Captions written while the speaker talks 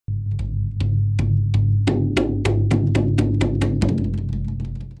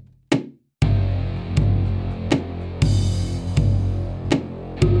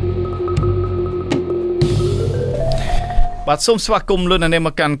បាទសូមស្វាគមន៍លោកអ្នកនាងម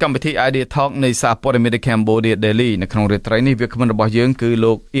កកាន់កម្មវិធី Idea Talk នៃសារព័ត៌មាន Cambodia Daily នៅក្នុងរាត្រីនេះវាគ្មិនរបស់យើងគឺ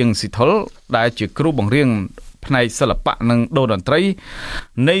លោកអៀងស៊ីថុលដែលជាគ្រូបង្រៀនផ្នែកសិល្បៈនិងដូរតន្ត្រី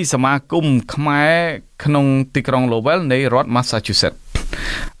នៃសមាគមខ្មែរក្នុងទីក្រុង Lowell នៃរដ្ឋ Massachusetts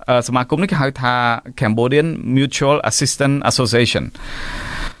សមាគមនេះគេហៅថា Cambodian Mutual Assistance Association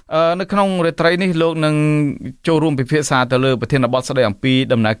នៅក្នុងរាត្រីនេះលោកនឹងចូលរួមពិភាក្សាទៅលើប្រធានបទស្ដីអំពី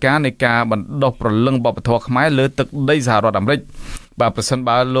ដំណើរការនៃការបណ្ដុះព្រលឹងវប្បធម៌ខ្មែរលើទឹកដីសហរដ្ឋអាមេរិកបាទប្រសិន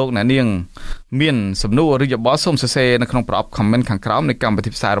បើលោកអ្នកនាងមានសំណួរឬយោបល់សូមសរសេរនៅក្នុងប្រអប់ comment ខាងក្រោមនៃកម្មវិធី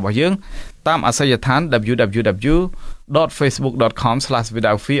ផ្សាយរបស់យើងតាមអាសយដ្ឋាន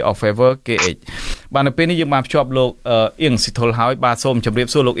www.facebook.com/withoutfear-or-favor-kh បាទនៅពេលនេះយើងបានភ្ជាប់លោកអៀងស៊ីថុលហើយបាទសូមជម្រាប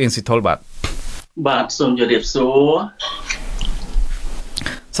សួរលោកអៀងស៊ីថុលបាទសូមជម្រាបសួរ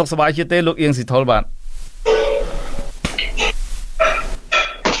សុខសប្បាយជាទេលោកអៀងស៊ីថុលបាទ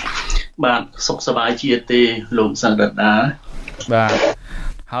សុខសប្បាយជាទេលោកសង្កត់ដាបាទ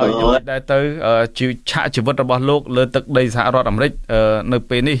ហើយយកដែរទៅឆាកជីវិតរបស់លោកលើទឹកដីសហរដ្ឋអាមេរិកនៅ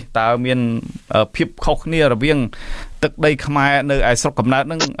ពេលនេះតើមានភាពខុសគ្នារវាងទឹកដីខ្មែរនៅឯស្រុកកំណើត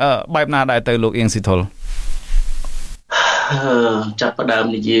នឹងបែបណាដែរទៅលោកអៀងស៊ីថុលចាប់ផ្ដើម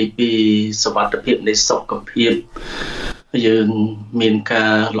និយាយពីសុខភាពនៃសុខភាពយើងមានកា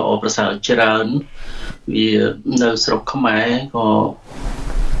រល្អប្រសើរច្រើនវានៅស្រុកខ្មែរក៏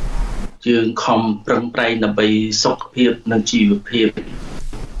យើងខំប្រឹងប្រែងដើម្បីសុខភាពនិងជីវភាព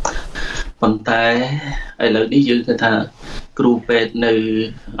ប៉ុន្តែឥឡូវនេះយើងគិតថាគ្រូពេទ្យនៅ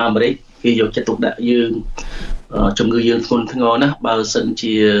អាមេរិកគេយកចិត្តទុកដាក់យើងជំងឺយើងធ្ងន់ធ្ងរណាស់បើសិន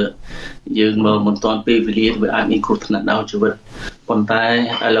ជាយើងមកមិនទាន់ពេលវេលាវាអាចមានគ្រោះថ្នាក់ដល់ជីវិតប៉ុន្តែ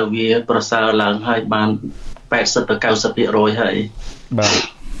ឥឡូវវាប្រសើរឡើងហើយបាន80 ទៅ 90% ហើយ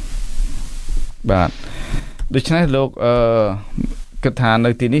បាទដូច្នេះលោកគិតថានៅ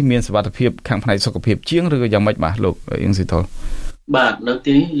ទីនេះមានសុវត្ថិភាពខាងផ្នែកសុខភាពជាងឬក៏យ៉ាងម៉េចបាទលោកអៀងស៊ីថុលបាទនៅ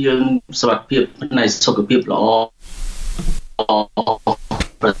ទីនេះយើងសុវត្ថិភាពផ្នែកសុខភាពល្អ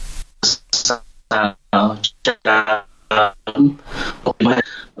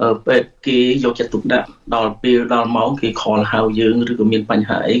ពេលគេយកចិត្តទុកដាក់ដល់ពេលដល់ម៉ោងគេខលហៅយើងឬក៏មានបញ្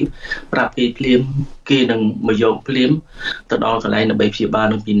ហាអីប្រាប់គេភ្លាមគេនឹងមកយកភ្លាមទៅដល់កន្លែងដើម្បីព្យាបាល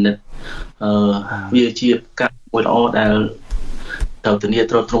និងពិនិត្យវាជាការមួយល្អដែលត្រូវធានា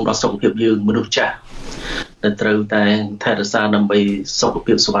ទ្រទ្រង់ដល់សុខភាពយើងមនុស្សចាស់ដែលត្រូវតែថែរក្សាដើម្បីសុខ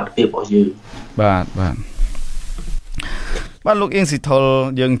ភាពសុវត្ថិភាពរបស់យើងបាទលោកអៀងស៊ីថុល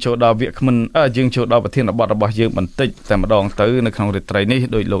យើងចូលដល់វគ្គមិនយើងចូលដល់ប្រធានបទរបស់យើងបន្តិចតែម្ដងទៅនៅក្នុងរាត្រីនេះ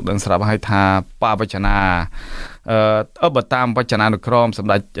ដោយលោកដឹងស្រាប់ហើយថាបវចនាបើតាមវចនានុក្រមសម្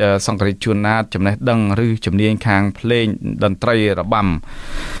ដេចសង្ឃរាជជួនណាតចំណេះដឹងឬជំនាញខាងភ្លេងតន្ត្រីរបាំ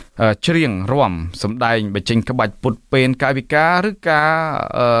ច្រៀងរាំសម្ដែងបញ្ចេញក្បាច់ពុតពេនកាយវិការឬការ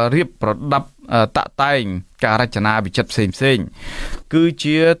រៀបប្រដាប់តាក់តែងការរចនាវិចិត្រផ្សេងៗគឺ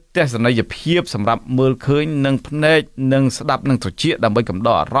ជាទស្សនីយភាពសម្រាប់មើលឃើញនឹងភ្នែកនិងស្ដាប់នឹងត្រចៀកដើម្បីកំដ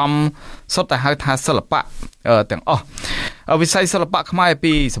រអារម្មណ៍សុទ្ធតែហៅថាសិល្បៈទាំងអស់វិស័យសិល្បៈខ្មែរ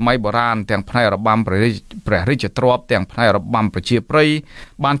ពីសម័យបុរាណទាំងផ្នែករបាំព្រះរាជទ្រព្យទាំងផ្នែករបាំប្រជាប្រិយ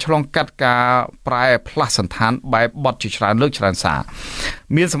បានឆ្លងកាត់ការប្រែផ្លាស់សន្តានបែបបទជាច្រើនលើកច្រើនសារ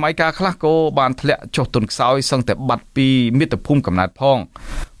មានសម័យកាលខ្លះក៏បានធ្លាក់ចុះទន់ខ្សោយសឹងតែបាត់ពីមាតុភូមិកំណើតផង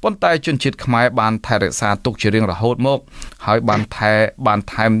ប៉ុន្តែជនជាតិខ្មែរបានថែរក្សាទុកជារៀងរហូតមកហើយបានថែបន្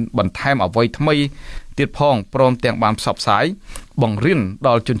ថែមអ្វីថ្មីទៀតផងព្រមទាំងបានផ្សព្វផ្សាយបង្រៀនដ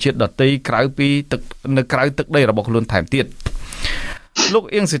ល់ជនជាតិដទៃក្រៅពីទឹកនៅក្រៅទឹកដីរបស់ខ្លួនថែមទៀតលោក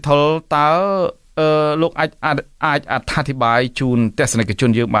អៀងស៊ីថុលតើលោកអាចអធិប្បាយជូនទស្សនិកជន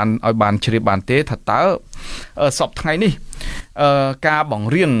យើងបានឲ្យបានជ្រាបបានទេថាតើសប្តាហ៍ថ្ងៃនេះការបង្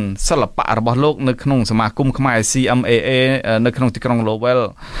រៀនសិល្បៈរបស់លោកនៅក្នុងសមាគមខ្មែរ CMAA នៅក្នុងទីក្រុង Lowell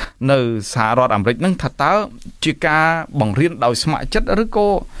នៅសហរដ្ឋអាមេរិកនឹងថាតើជាការបង្រៀនដោយស្ម័គ្រចិត្តឬក៏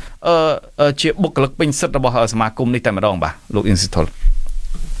ជាបុគ្គលិកពេញសិទ្ធិរបស់សមាគមនេះតែម្ដងបាទលោកអ៊ីនស៊ីថុល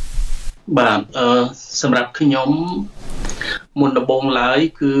បាទសម្រាប់ខ្ញុំមុនដំបូងឡើយ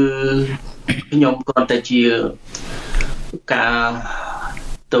គឺខ្ញុំគ្រាន់តែជាការ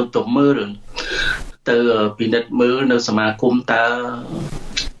ទៅមើលទៅពិនិត្យមើលនៅសមាគមតើ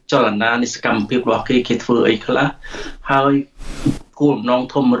ចលនានៃសកម្មភាពរបស់គេធ្វើអីខ្លះហើយគោលបំណង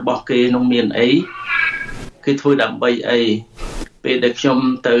ធំរបស់គេនោះមានអីគេធ្វើដើម្បីអីពេលដែលខ្ញុំ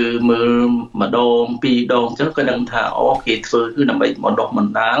ទៅមើលម្ដងពីរដងចឹងក៏ដឹងថាអូគេធ្វើគឺដើម្បីបណ្ដុះប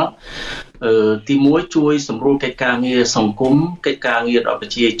ណ្ដាលទី1ជួយសម្រួលកិច្ចការងារសង្គមកិច្ចការងាររបស់ប្រ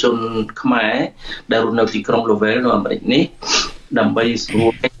ជាជនខ្មែរដែលរស់នៅទីក្រុង Lowell នៅអាមេរិកនេះដើម្បីសម្រួ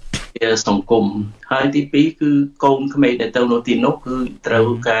លកិច្ចការសង្គមហើយទី2គឺកូនក្មេងដែលទៅនៅទីនោះគឺត្រូវ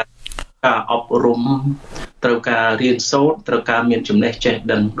ការអប់រំ ត្រូវការរៀនសូត្រត្រូវការមានចំណេះចេះ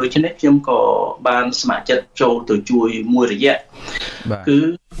ដឹងដូច្នេះខ្ញុំក៏បានស្ម័គ្រចិត្តចូលទៅជួយមួយរយៈគឺ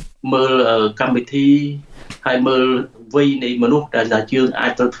មើលកម្មវិធីហើយមើលវ័យនៃមនុស្សដែលយើងអា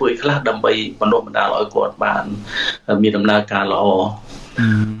ចទៅធ្វើខ្លះដើម្បីបណ្ដុះបណ្ដាលឲ្យគាត់បានមានដំណើរការល្អ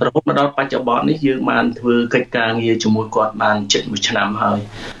រហូតមកដល់បច្ចុប្បន្ននេះយើងបានធ្វើកិច្ចការងារជាមួយគាត់បានជិត1ឆ្នាំហើ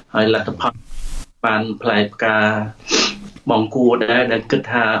យលទ្ធផលបានផ្លែផ្កាបងគួរដែលគិត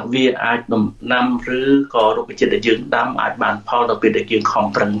ថាវាអាចដំណាំឬក៏រុក្ខជាតិដែលយើងដាំអាចបានផលដល់ពេលដែលយើងខំ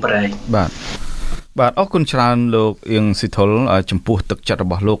ប្រឹងប្រែងបាទអរគុណច្រើនលោកអៀងស៊ីថុលចំពោះទឹកចិត្តរ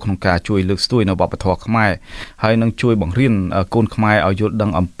បស់លោកក្នុងការជួយលើកស្ទួយនៅវប្បធម៌ខ្មែរហើយនឹងជួយបង្រៀនកូនខ្មែរឲ្យយល់ដឹ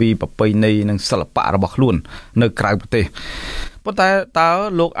ងអំពីប្រពៃណីនិងសិល្បៈរបស់ខ្លួននៅក្រៅប្រទេសប៉ុន្តែតើ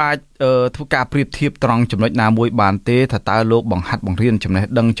លោកអាចធ្វើការប្រៀបធៀបត្រង់ចំណុចណាមួយបានទេថាតើលោកបង្ហាត់បង្រៀនចំណេះ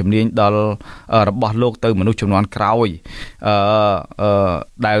ដឹងជំនាញដល់របស់លោកទៅមនុស្សជំនាន់ក្រោយ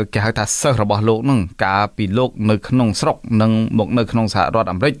ដែលគេហៅថាសិស្សរបស់លោកនឹងកាលពីលោកនៅក្នុងស្រុកនិងមកនៅក្នុងសហរដ្ឋ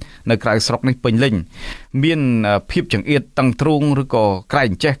អាមេរិកនៅក្រៅស្រុកនេះពេញលេញមានភាពចង្អៀតតឹងទ្រូងឬក៏ក្រែង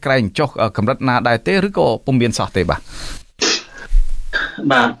ចេះក្រែងចុះកម្រិតណាដែរទេឬក៏ពុំមានសោះទេបាទ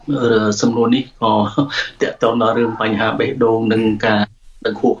សំណួរនេះក៏តកតងដល់រឿងបញ្ហាបេះដូងនិងការ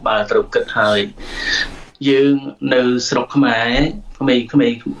ដឹងខួរក្បាលត្រូវគិតហើយយើងនៅស្រុកខ្មែរក្មេងៗ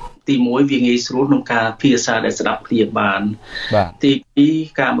ទី1វាងាយស្រួលក្នុងការភាសាដែលស្ដាប់គ្នាបានទី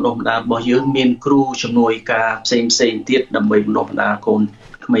2ការបណ្ដុះបណ្ដាលរបស់យើងមានគ្រូជំនួយការផ្សេងទៀតដើម្បីបណ្ដុះបណ្ដាលកូន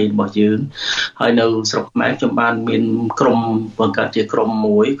ក្មេងរបស់យើងហើយនៅស្រុកខ្មែរខ្ញុំបានមានក្រុមបង្កើតជាក្រុម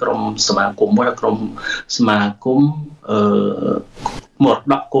មួយក្រុមសមាគមមួយក្រុមសមាគមមរត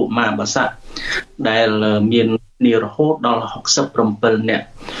កកុមារបាសាក់ដែលមាននារហូតដល់67នាក់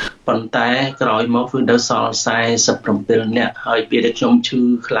ប៉ុន្តែក្រោយមកគឺនៅសល់47នាក់ហើយពេលដែលខ្ញុំឈឺ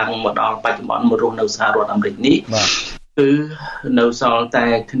ខ្លាំងមកដល់បច្ចុប្បន្នមករស់នៅសហរដ្ឋអាមេរិកនេះគឺនៅសល់តែ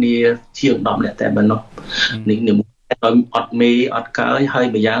គ្នាជាង10នាក់តែប៉ុណ្ណោះនេះដោយអត់មេអត់កើយហើយ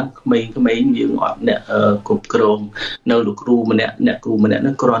ម្យ៉ាងក្មេងៗយើងអត់អ្នកគ្រប់គ្រងនៅលោកគ្រូម្នាក់អ្នកគ្រូម្នាក់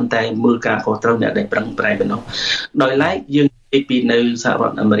នោះគ្រាន់តែមើលការខុសត្រូវអ្នកដែលប្រឹងប្រែងប៉ុណ្ណោះដោយឡែកយើងពីនៅសហរ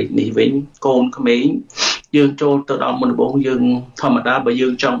ដ្ឋអាមេរិកនេះវិញកូនក្មេងយើងចូលទៅដល់មុនដំបូងយើងធម្មតាបើយើ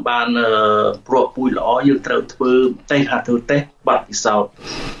ងចង់បានព្រោះពូជល្អយើងត្រូវធ្វើតេស្តហាត់ធ្វើតេស្តបាត់ពិសោធន៍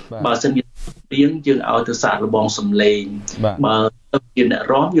បើសិនជារៀនយើងឲ្យទៅសាកល្បងសំឡេងបើជាអ្នក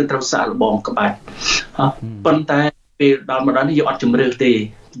រាំយើងត្រូវសាកល្បងក្បាច់ប៉ុន្តែពេលដល់មកដល់នេះយើងអត់ជំរឿសទេ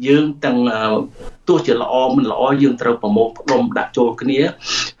យើងទាំងទោះជាល្អមិនល្អយើងត្រូវប្រមូលផ្ដុំដាក់ចូលគ្នា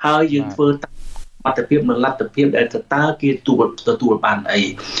ហើយយើងធ្វើអត្តភាពនិងលទ្ធភាពដែលតើគេទទួលបានអី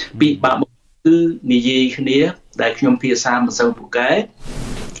ពីបាក់គឺនិយាយគ្នាដែលខ្ញុំភាសាមិនសូវពូកែ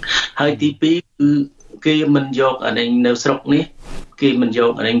ហើយទី2គឺគេមិនយកអានេះនៅស្រុកនេះគេមិនយ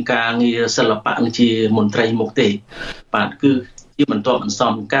កអានេះការងារសិល្បៈជាមន្ត្រីមុខទេបាទគឺជាបន្តបន្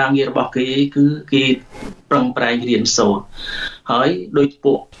សំការងាររបស់គេគឺគេប្រឹងប្រែងរៀនសូត្រហើយដោយ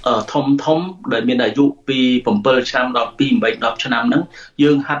ពួកធំដែលមានអាយុពី7ឆ្នាំដល់2 8 10ឆ្នាំហ្នឹង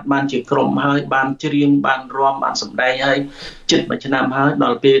យើងហាត់បានជាក្រុមហើយបានច្រៀងបានរាំបានសម្ដែងហើយជិត1ឆ្នាំហើយដ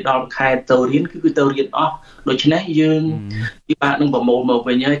ល់ពេលដល់ខែទៅរៀនគឺទៅរៀនអស់ដូច្នេះយើងពិបាកនឹងប្រមូលមក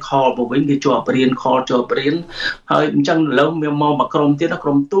វិញហើយខលមកវិញគេជាប់រៀនខលជាប់រៀនហើយអញ្ចឹងឥឡូវមានមកក្រុមទៀតក្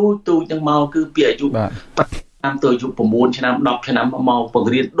រុមទូហ្នឹងមកគឺពីអាយុតាមទៅអាយុ9ឆ្នាំ10ឆ្នាំមកប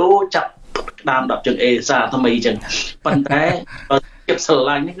ង្រៀនដូចចាប់ដើម10ជើងអេសាថ្មីអញ្ចឹងប៉ុន្តែចិត្តស្រ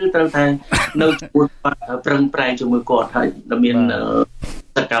ឡាញ់នេះគឺត្រូវតែនៅជាមួយប្រឹងប្រែងជាមួយគាត់ហើយមាន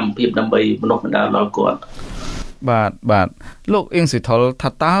សកម្មភាពដើម្បីបណ្ដុះបណ្ដាលដល់គាត់បាទលោកអៀងស៊ីថុលថា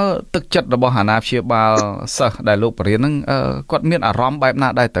តើទឹកចិត្តរបស់អាណាព្យាបាលសិស្សដែលលោកបរៀនហ្នឹងគាត់មានអារម្មណ៍បែបណា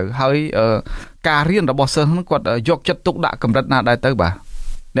ដែរទៅហើយការរៀនរបស់សិស្សហ្នឹងគាត់យកចិត្តទុកដាក់កម្រិតណាដែរទៅបាទ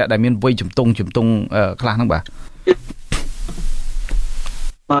អ្នកដែលមានវ័យជំទង់ខ្លះហ្នឹងបាទ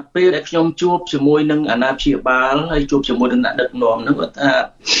ពេលដែលខ្ញុំជួបជាមួយនឹងអាណាព្យាបាលហើយជួបជាមួយនឹងអ្នកដឹកនាំហ្នឹងគាត់ថា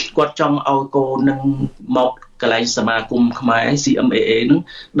គាត់ចង់ឲ្យកូននឹងមកកន្លែងសមាគមខ្មែរ CMAA ហ្នឹង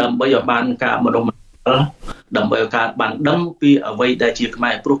ដើម្បីឲ្យបានការបណ្ដុះបណ្ដាលដើម្បីឲ្យការបានដឹងពីអ្វីដែលជាខ្មែ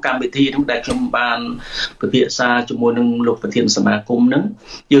រព្រោះកម្មវិធីហ្នឹងដែលខ្ញុំបានពិភាក្សាជាមួយនឹងលោកប្រធានសមាគមហ្នឹង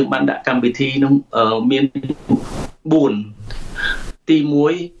យើងបានដាក់កម្មវិធីហ្នឹងមាន4ទី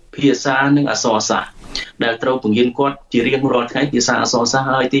1ភាសានិងអក្សរសាស្ត្រដែលត្រូវបង្រៀនគាត់ជារៀងរាល់ថ្ងៃភាសាអក្សរសាស្ត្រ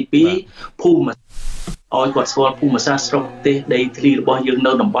ហើយទី2ភូមិឲ្យគាត់ស្គាល់ភូមិសាស្ត្រស្រុកទេសដីធ្លីរបស់យើង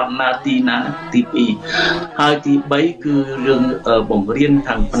នៅតំបន់ណាទីណាទី2ហើយទី3គឺរឿងបង្រៀន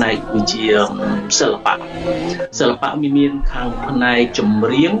ខាងផ្នែកវិជ្ជាសិល្បៈមានខាងផ្នែកចម្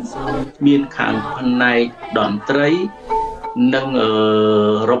រៀងមានខាងផ្នែកតន្ត្រីនិង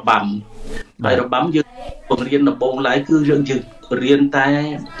របាំហើយរបាំយើងបង្រៀនដំបូងឡើយគឺយើងរៀនតែ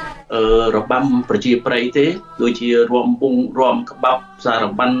របាំប្រជាប្រិយទេដូចជារាំពុងរាំក្បាប់សារ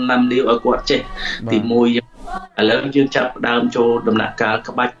បាំណាំលាវឲ្យគាត់ចេះទី1 ឥឡូវយើងចាប់ដើមចូលដំណាក់កាល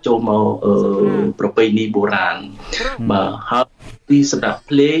ក្បាច់ចូលមកប្រពៃណីបុរាណបាទហើយទីសម្រាប់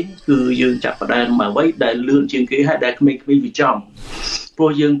ភ្លេងគឺយើងចាប់ផ្ដើមអ្វីដែលលឿនជាងគេហើយដែលក្មេងៗវាចំព្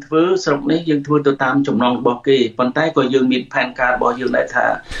រោះយើងធ្វើស្រុកនេះយើងធ្វើទៅតាមចំណងរបស់គេប៉ុន្តែក៏យើងមានផែនការរបស់យើងដែរថា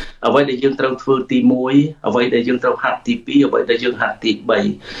អ្វីដែលយើងត្រូវធ្វើទី1អ្វីដែលយើងត្រូវហាត់ទី2អ្វីដែលយើងហាត់ទី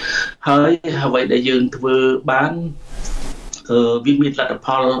3ហើយអ្វីដែលយើងធ្វើបានវាមានលទ្ធផ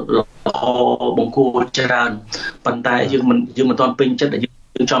លល្អបង្គោលច្រើនប៉ុន្តែយើងមិនទាន់ពេញចិត្តដែល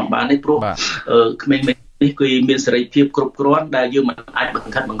យើងចង់បានទេព្រោះក្មេងៗនេះគឺមានសេរីភាពគ្រប់គ្រាន់ដែលយើងមិនអាចប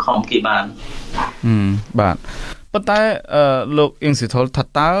ង្ខិតបង្ខំគេបានបាទប៉ុន្តែលោកអ៊ីងស៊ីថុលថា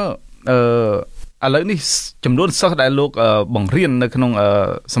តើឥឡូវនេះចំនួនសិស្សដែលលោកបង្រៀននៅក្នុង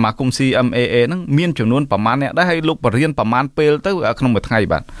សមាគម CMAA ហ្នឹងមានចំនួនប្រមាណអ្នកដែរហើយលោកបរៀនប្រមាណពេលទៅក្នុងមួយថ្ងៃ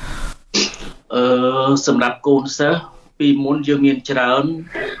បាទសម្រាប់កូនសិស្សពីមុនយើងមានច្រើន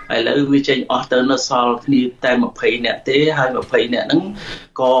ឥឡូវវាចេញអស់ទៅនៅសល់គ្នាតែ20នាក់ទេហើយ20នាក់ហ្នឹង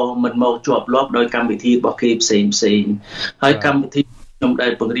ក៏មិនមកជាប់លាប់ដោយកម្មវិធីរបស់គេផ្សេងហើយកម្មវិធីខ្ញុំដែ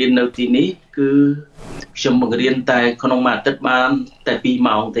លបង្រៀននៅទីនេះគឺខ្ញុំបង្រៀនតែក្នុងមួយអាទិត្យបានតែ2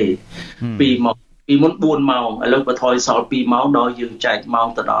ម៉ោងទេ2ម៉ោងពីមុន4ម៉ោងឥឡូវបន្ថយសល់2ម៉ោងដល់យើងចែកម៉ោង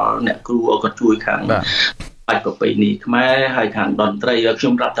ទៅដល់អ្នកគ្រូក៏ជួយខាងបាច់ប្រពៃណីខ្មែរហើយខាងតន្ត្រីខ្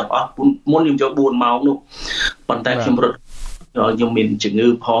ញុំរាប់ទាំងអស់មុនខ្ញុំចូល4ម៉ោងនោះប៉ុន្តែខ្ញុំរត់ខ្ញុំមានជំងឺ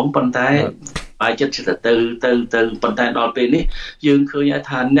ផងប៉ុន្តែបាយចិត្តទៅប៉ុន្តែដល់ពេលនេះយើងឃើញ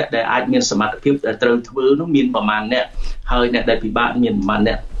ថាអ្នកដែលអាចមានសមត្ថភាពដែលត្រូវធ្វើនោះមានប្រមាណអ្នកហើយអ្នកដែលពិបាកមានប្រមាណ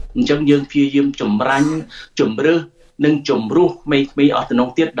អ្នកអញ្ចឹងយើងព្យាយាមចម្រាញ់ជំរឿសនិងជំរុះមេអស់ទៅក្នុង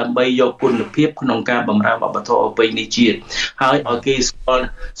ទៀតដើម្បីយកគុណភាពក្នុងការបម្រើវប្បធម៌ប្រពៃណីជាតិហើយឲ្យគេស្គាល់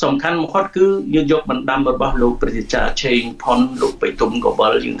សំខាន់បំផុតគឺយើងយកបណ្ដាំរបស់លោកព្រះរាជាឆេងផុនលោកបៃទុំកវ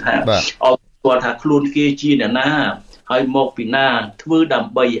លយើងថាឲ្យគាត់ថាខ្លួនគេជាអ្នកណាហើយមកពីណាធ្វើដើ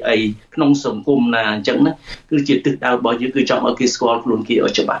ម្បីអីក្នុងសង្គមណាអញ្ចឹងណាគឺជាទិសដៅរបស់យើងគឺចង់ឲ្យគេស្គាល់ខ្លួនគេឲ្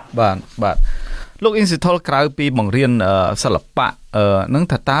យច្បាស់បាទលោកអ៊ីនស៊ីថុលក្រៅពីបង្រៀនសិល្បៈនឹង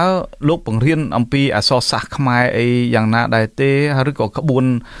ថាតើលោកបង្រៀនអំពីអក្សរសាស្ត្រខ្មែរអីយ៉ាងណាដែរទេឬក៏ក្បួន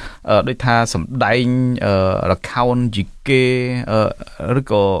ដូចថាសម្ដែងរខោនយីគេឬ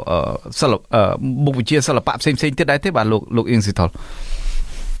ក៏មុខវិជ្ជាសិល្បៈផ្សេងទៀតដែរទេបាទលោកអ៊ីនស៊ីថុល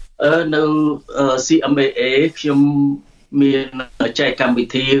នៅ CMAA ខ្ញុំមានចែកកម្មវិ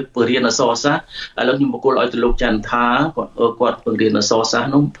ធីបង្រៀនអក្សរសាស្ត្រឥឡូវខ្ញុំបកគលឲ្យទៅលោកច័ន្ទថាគាត់បង្រៀនអក្សរសាស្ត្រ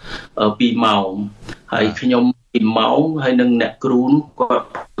នោះ2ម៉ោងហើយខ្ញុំ2ម៉ោងហើយនឹងអ្នកគ្រូនោះគាត់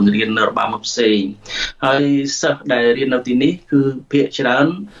បង្រៀនរបាំផ្សេងហើយសិស្សដែលរៀននៅទីនេះគឺភាគច្រើន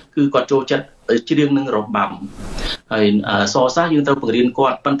គឺគាត់ចូលចិត្តច្រៀងនឹងរបាំហើយអក្សរសាស្ត្រយើងត្រូវបង្រៀនគា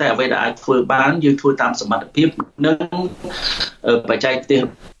ត់ប៉ុន្តែអ្វីដែលអាចធ្វើបានយើងធ្វើតាមសមត្ថភាពនិងបច្ចេកទេសរ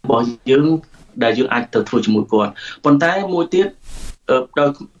បស់យើងដែលយើងអាចទៅធ្វើជាមួយគាត់ប៉ុន្តែមួយទៀតដោយ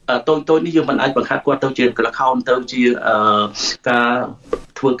តូចនេះយើងមិនអាចបង្ខាត់គាត់ទៅជាល្ខោនទៅជាការ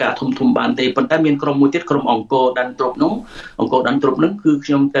ធ្វើការធំបានទេប៉ុន្តែមានក្រុមមួយទៀតក្រុមអង្គរដាន់ទ្រប់នោះគឺខ្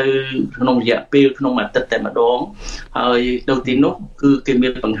ញុំទៅក្នុងរយៈពេលក្នុងអាទិត្យតែម្ដងហើយនៅទីនោះគឺគេមា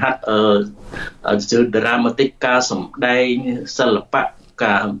នបង្ហាត់ដរាម៉ាទិកការសម្ដែងសិល្បៈ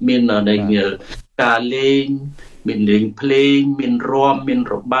ការមានការលេងមានលេងភ្លេងមានរាំមាន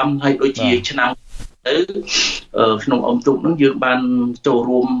របាំហើយដូចជាឆ្នាំទៅក្នុងអមទុកនោះយើងបានចូល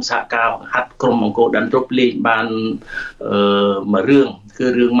រួមសហការហាត់ក្រុមអង្គរដាន់ទ្រប់លេងបានមួយរឿងគឺ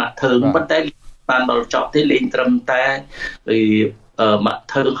រឿងម៉ាក់ធើងប៉ុន្តែបានដល់ចប់ទេលេងត្រឹមតែម៉ាក់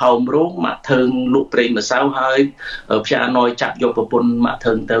ធើងហោមរោងម៉ាក់ធើងលក់ប្រេងម្សៅហើយផ្សាណយចាប់យកប្រពន្ធម៉ាក់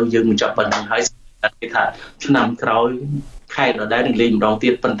ធើងទៅយើងមិនចប់ប៉ុណ្ណឹងហើយគេថាឆ្នាំក្រោយខែដដែលនឹងលេងម្ដងទៀ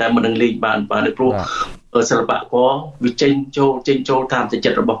តប៉ុន្តែមិននឹងលេងបានព្រោះសិល្បករវាចេញចូលតាមចិ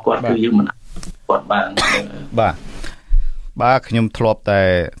ត្តរបស់គាត់គឺយើងមិនគាត់បានបាទខ្ញុំធ្លាប់តែ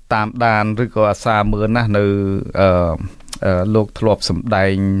តាមដានឬក៏អាសាមើលណាស់នៅលោកធ្លាប់សម្ដែ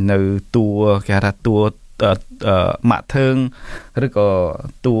ងនៅតួគេថាតួម៉ាក់ធើងឬក៏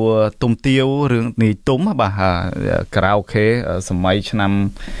តួទុំទាវរឿងនេះទុំបាទការ៉ាអូខេសម័យឆ្នាំ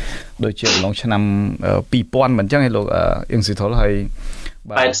ដូចជាអំឡុងឆ្នាំ2000មិនអញ្ចឹងឯលោកអ៊ីងស៊ីថុលហើយ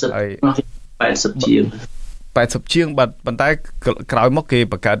80ជាង80ជាងបាទប៉ុន្តែក្រោយមកគេ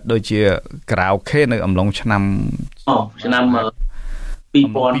បង្កើតដូចជាការ៉ាអូខេនៅអំឡុងឆ្នាំ2000បា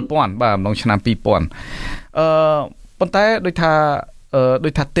ទអំឡុងឆ្នាំ2000ប៉ុន្តែដូចថា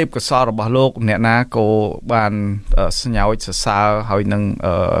ទេពកោសល្យរបស់លោកអ្នកណាក៏បានស្ញោចសរសើរហើយនឹង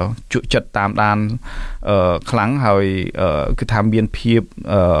ជក់ចិត្តតាមដានខ្លាំងហើយគឺថាមានភាព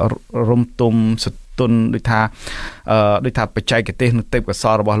រំទុំសទុនដូចថាបច្ចេកទេសនិងទេពកោស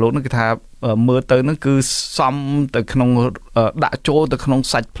ល្យរបស់លោកនោះគឺថាមើលទៅនឹងគឺសមទៅក្នុងដាក់ចូលទៅក្នុង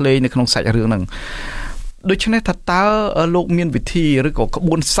សាច់ភ្លេងនៅក្នុងសាច់រឿងហ្នឹង ដូច្នេះថាតើលោកមានវិធីឬក៏ក្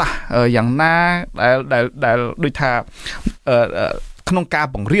បួនសាស្ត្រយ៉ាងណាដែលដូចថាក្នុងការ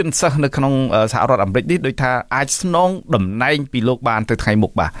បង្រៀនសិស្សនៅក្នុងសហរដ្ឋអាមេរិកនេះដូចថាអាចស្នងតំណែងពីលោកបានទៅថ្ងៃមុ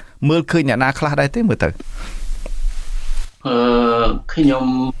ខបាទមើលឃើញអ្នកណាខ្លះដែរទេមើលទៅខ្ញុំ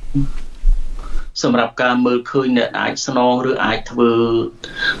សម្រាប់ការមើលឃើញអ្នកអាចស្នងឬអាចធ្វើ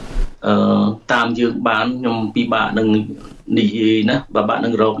តាមយើងបានខ្ញុំពិបាកនឹងនិយាយណាពិបាកនឹ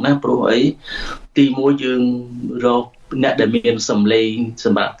ងរកណាព្រោះអីទី1យើងរកអ្នកដែលមានសម្លេងស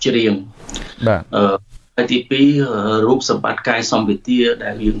ម្រាប់ច្រៀងបាទទី2រូបសម្បត្តិកាយសម្បទា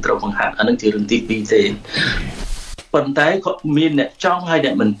ដែលយើងត្រូវបង្ហាត់អានឹងជារឿងទី2ទេប៉ុន្តែក៏មានអ្នកចង់ហើយអ្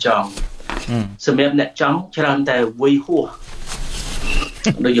នកមិនចង់សម្រាប់អ្នកចង់ច្រើនតែវ័យហួស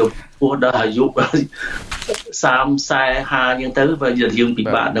ដូចយកហួសដល់អាយុ30 40 50យ៉ាងទៅបើយើងពិ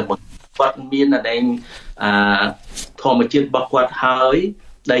បាកនៅគាត់មានតែធម្មជាតិរបស់គាត់ហើយ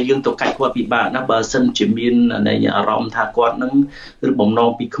ដែលយើងទៅកាច់គាត់ពិបាកណាបើសិនជាមានអារម្មណ៍ថាគាត់នឹងឬបំណង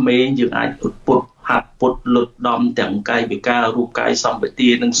ពីក្មេងយើងអាចពុតហាត់ពុតលុតដំទាំងកាយវិការរូបកាយសម្បទា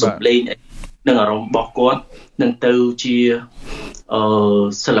និងសម្លេងនិងអារម្មណ៍របស់គាត់នឹងទៅជា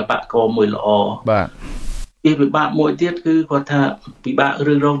សិល្បករមួយល្អបាទពីពិបាកមួយទៀតគឺគាត់ថាពិបាក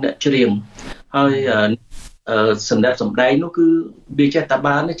រឿងរងអ្នកច្រៀងហើយសម្រាប់សម្ដែងនោះគឺវាចេះតែ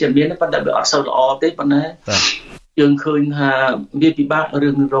បានចេះមានប៉ុន្តែវាអត់សូវល្អទេប៉ុន្តែយើងឃើញថាវាពិបាករឿ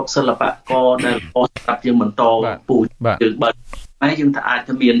ងរកសិល្បករដែលអស់ស្រាប់យើងបន្តពូជយើងបើហើយយើងថាអាច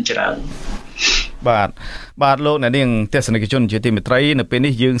ទៅមានច្រើនបាទលោកអ្នកនាងទស្សនិកជនជាទីមេត្រីនៅពេល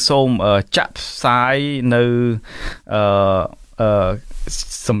នេះយើងសូមចាក់ផ្សាយនៅ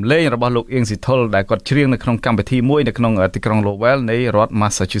សម្លេងរបស់លោកអៀងស៊ីថុលដែលគាត់ច្រៀងនៅក្នុងកម្មវិធីមួយនៅក្នុងទីក្រុង Lowell នៃរដ្ឋ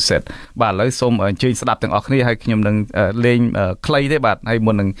Massachusetts បាទឥឡូវសូមអញ្ជើញស្ដាប់ទាំងអស់គ្នាហើយខ្ញុំនឹងលេងខ្លីទេបាទហើយ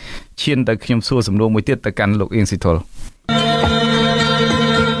មុននឹងឈានទៅខ្ញុំសួរសំណួរមួយទៀតទៅកាន់លោកអៀងស៊ីថុល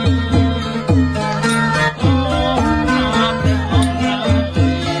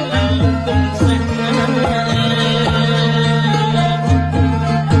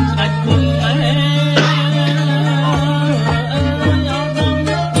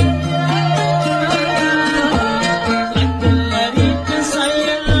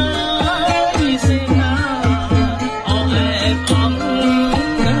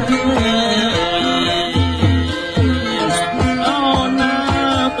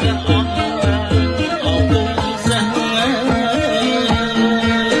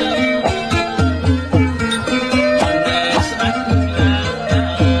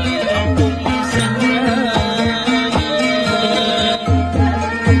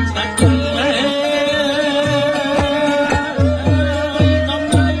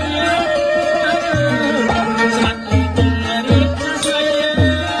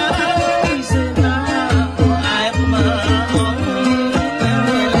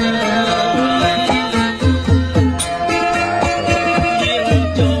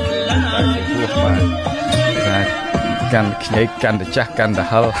កាន់តែចាស់កាន់តែ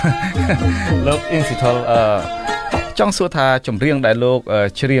ហឹលលោកអ៊ីងស៊ីថុលចង់សួរថាចម្រៀងដែលលោក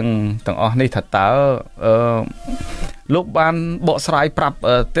ច្រៀងទាំងអស់នេះថាតើលោកបានបកស្រាយប្រាប់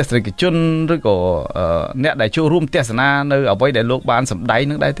ទស្សនិកជនឬក៏អ្នកដែលចូលរួមទស្សនានៅអ្វីដែលលោកបានសម្ដែង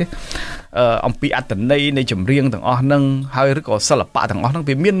នឹងដែរទេអំពីអត្ថន័យនៃចម្រៀងទាំងអស់ហ្នឹងហើយឬក៏សិល្បៈទាំងអស់ហ្នឹង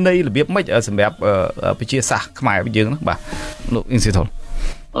វាមានន័យរបៀបម៉េចសម្រាប់ប្រជាសាស្ត្រខ្មែរយើងហ្នឹងបាទលោកអ៊ីងស៊ីថុល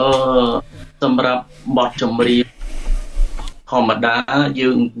សម្រាប់បទចម្រៀងធម្មតាយើ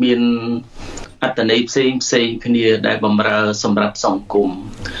ងមានអត្ថន័យផ្សេងគ្នាដែលបម្រើសម្រាប់សង្គម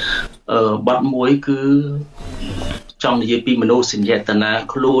បទមួយគឺចង់និយាយពីមនោសញ្ចេតនា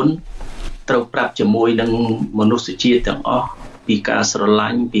ខ្លួនត្រូវប្រាប់ជាមួយនឹងមនុស្សជាតិទាំងអស់ពីការស្រឡា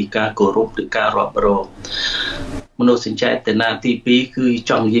ញ់ពីការគោរពឬការរាប់រងមនោសញ្ចេតនាទី2គឺ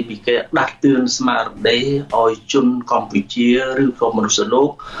ចង់និយាយពីការដាស់តឿនស្មារតីឲ្យជនកម្ពុជាឬក៏មនុស្សលោក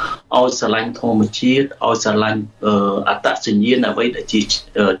ឲ្យស្រឡាញ់ធម្មជាតិឲ្យស្រឡាញ់អត្តសញ្ញាណអ្វីដែលជា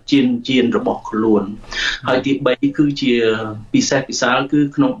ជារបស់ខ្លួនហើយទី3គឺជាពិសេសពិសាលគឺ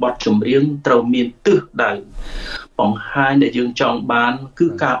ក្នុងបទចម្រៀងត្រូវមានទិសដៅបង្ហាញដែលយើងចង់បានគឺ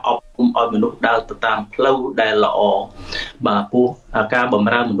ការអប់រំឲ្យមនុស្សដើរទៅតាមផ្លូវដែលល្អបាទពោះការប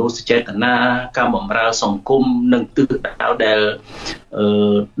ម្រើមនុស្សចេតនាការបម្រើសង្គមនិងទិសដៅ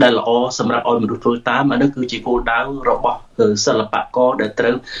ដែលល្អសម្រាប់ឲ្យមនុស្សធ្វើតាមអានេះគឺជាគោលដៅរបស់សិល្បករដែលត្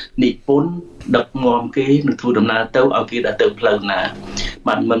រូវនិពន្ធដឹកនាំគេនឹងធ្វើដំណើរទៅឲ្យគេដល់ទៅផ្លូវណា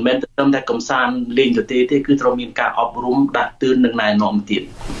បាទមិនមែនត្រឹមតែកំសាន្តលេងទៅទេគឺត្រូវមានការអប់រំដាស់តឿននិងណែនាំទៀត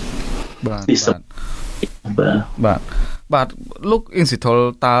បាទលោកអ៊ីនស៊ីថុល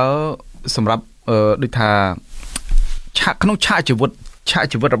តើសម្រាប់ដូចថាក្នុងឆាកជីវិត ឆាក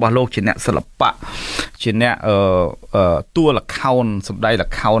ជីវិតរបស់លោកជាអ្នកសិល្បៈជាអ្នកតួល្ខោនសម្ដែង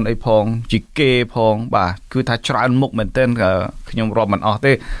ល្ខោនអីផងជាគេផងបាទគឺថាច្រើនមុខមែនទែនខ្ញុំរាប់មិនអស់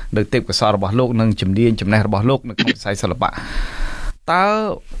ទេនៅទេពកោសល្យរបស់លោកនិងជំនាញចំណេះរបស់លោកនៅក្នុងវិស័យសិល្បៈតើ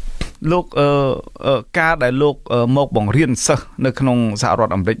លោកការដែលលោកមកបង្រៀនសិស្សនៅក្នុងសហរដ្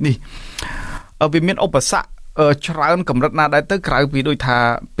ឋអាមេរិកនេះវាមានឧបសគ្គច្រើនកម្រិតណាដែរទៅក្រៅពីដូចថា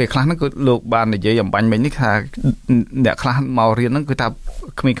ពេលខ្លះហ្នឹងគឺលោកបាននិយាយអំបញ្ញមិញនេះថាអ្នកខ្លះមករៀនហ្នឹងគឺថា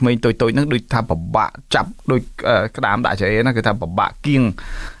ក្មេងៗតូចៗហ្នឹងដូចថាពិបាកចាប់ដូចក្តាមដាក់ចរេណាគឺថាពិបាកគៀង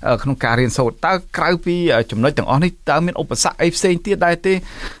ក្នុងការរៀនសូត្រតើក្រៅពីចំណុចទាំងអស់នេះតើមានឧបសគ្គអីផ្សេងទៀតដែរទេ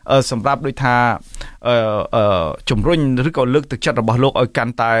សម្រាប់ដូចថាជំរុញឬក៏លើកទឹកចិត្តរបស់លោកឲ្យកា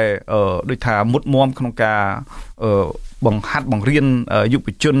ន់តែដូចថាមុតមមក្នុងការបង្ហាត់បង្រៀនយុវ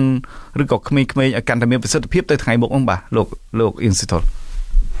ជនឬក៏ក្មេងៗឲ្យកាន់តែមានប្រសិទ្ធភាពទៅថ្ងៃមុខហ្នឹងបាទលោកអ៊ីនស៊ីថុល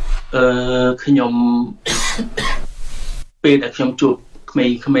ខ្ញុំពេលដែលខ្ញុំជួបក្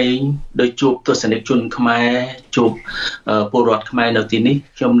មេងៗដោយជួបទស្សនិកជនខ្មែរជួបពលរដ្ឋខ្មែរនៅទីនេះ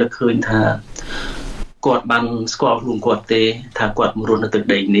ខ្ញុំនឹកឃើញថាគាត់បានស្គាល់ខ្លួនគាត់ទេថាគាត់មករស់នៅទឹក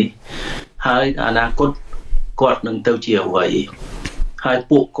ដីនេះហើយអនាគតគាត់នឹងទៅជាអ្វីហើយ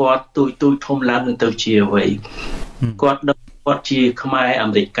ពួកគាត់ទូចធំឡើងនឹងទៅជាអ្វីគាត់ដឹងគាត់ជាខ្មែរអា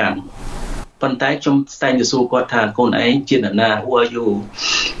មេរិកាំងប៉ុន្តែខ្ញុំតែងទៅសួរគាត់ថាកូនឯងជាអ្នកណា Who are you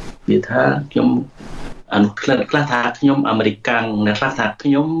វាថាខ្ញុំអនុខ្លះថាខ្ញុំអាមេរិកាំងអ្នកខ្លះថាខ្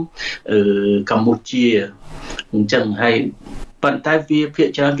ញុំកម្ពុជាអញ្ចឹងហើយប៉ុន្តែវាភាគ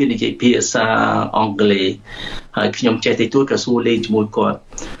ច្រើនគេនិយាយភាសាអង់គ្លេសហើយខ្ញុំចេះតិចតួចក៏សួរលេងជាមួយគាត់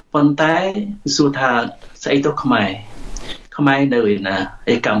ប៉ុន្តែសួរថាស្អីទៅខ្មែរនៅឯណា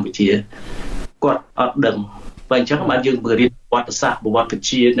ឯកម្ពុជាគាត់អត់ដឹងបើអញ្ចឹងបានយើងបង្រៀនប្រវត្តិសាស្ត្រប្រវត្តិវិទ្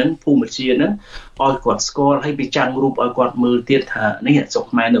យាហ្នឹងភូមិវិទ្យាហ្នឹងឲ្យគាត់ស្គាល់ហើយវាចាំងរូបឲ្យគាត់មើលទៀតថានេះស្រុក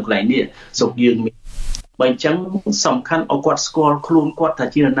ខ្មែរនៅកន្លែងនេះស្រុកយើងមានបើអញ្ចឹងសំខាន់ឲ្យគាត់ស្គាល់ខ្លួនគាត់ថា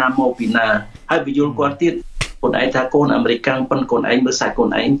ជាណាមកពីណាហើយបញ្យល់គាត់ទៀតកូនឯងថាកូនអាមេរិកាំងប៉ុនកូនឯងមើលសាច់កូន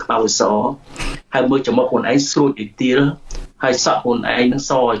ឯងខ្មៅសហើយមើលចំមុខកូនឯងស្រួចទីទៀលហើយសក់កូនឯងនឹង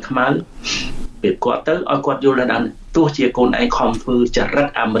សឲ្យខ្មៅពេលគាត់ទៅឲ្យគាត់យល់ថាទោះជាកូនឯងខំធ្វើចរិត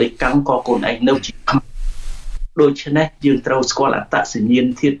អាមេរិកាំងក៏កូនឯងនៅជាដូច្នេះយើងត្រូវស្គាល់អត្តសញ្ញាណ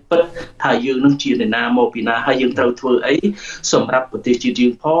ធាតុពិតថាយើងនឹងជាអ្នកណាមកពីណាហើយយើងត្រូវធ្វើអីសម្រាប់ប្រទេសជាតិយើ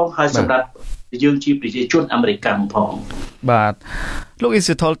ងផងហើយសម្រាប់យើងជាប្រជាជនអាមេរិកាំងផងបាទលោកអ៊ី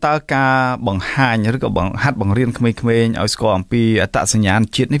ស៊ីថុលតើការបង្ហាញឬក៏បង្ហាត់បង្រៀនក្មេងៗឲ្យស្គាល់អំពីអត្តសញ្ញាណ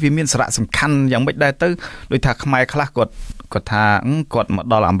ជាតិនេះវាមានសារៈសំខាន់យ៉ាងម៉េចដែរទៅដោយថាខ្មែរខ្លះគាត់ថាគាត់មក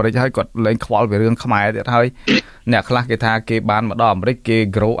ដល់អាមេរិកហើយគាត់លែងខ្វល់ពីរឿងខ្មែរទៀតហើយអ្នកខ្លះគេថាគេបានមកដល់អាមេរិកគេ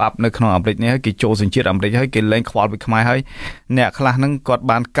grow up នៅក្នុងអាមេរិកនេះហើយគេចូលសញ្ជាតិអាមេរិកហើយគេលែងខ្វល់ពីខ្មែរហើយអ្នកខ្លះហ្នឹងគាត់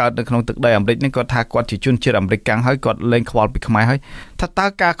បានកើតនៅក្នុងទឹកដីអាមេរិកនេះគាត់ថាគាត់ជាជនជាតិអាមេរិកកាំងហើយគាត់លែងខ្វល់ពីខ្មែរហើយថាតើ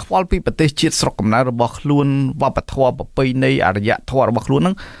ការខ្វល់ពីប្រទេសជាតិស្រុកកំណើតរបស់ខ្លួនវប្បធម៌ប្រពៃណីអរិយធម៌របស់ខ្លួនហ្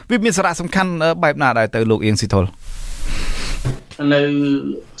នឹងវាមានសារៈសំខាន់បែបណាដែរទៅលោកអ៊ីងស៊ីថុលនៅ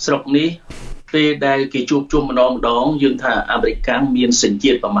ស្រុកនេះពេលដែលគេជួបជុំម្ដងយើងថាអាមេរិកកាំងមានសញ្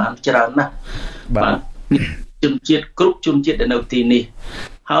ជាតិប្រមាណច្រើនណាស់បាទជនជាតិគ្រប់ជនជាតិដែលនៅទីនេះ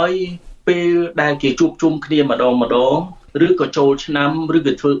ហើយពេលដែលគេជួបជុំគ្នាម្ដងឬក៏ចូលឆ្នាំឬ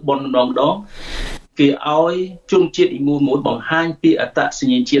ក៏ធ្វើបុណ្យម្ដងគេឲ្យជនជាតិមួយបង្ហាញពីអត្តស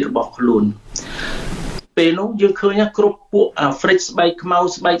ញ្ញាណជាតិរបស់ខ្លួនពេលនោះយើងឃើញគ្រប់ពួកអាហ្វ្រិកស្បែកខ្មៅ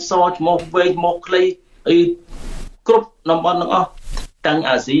ស្បែកសច្រមុះវែងមកខ្លីអីគ្រប់តំបន់ទាំងអស់ទាំង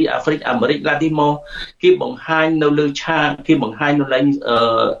អាស៊ីអាហ្វ្រិកអាមេរិកឡាទីម៉ូគេបង្ហាញនៅលើឆាកគេបង្ហាញនៅឡើង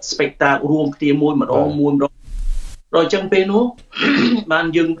ស្ពេកតារួមគ្នាមួយម្ដងដល់អញ្ចឹងពេលនោះបាន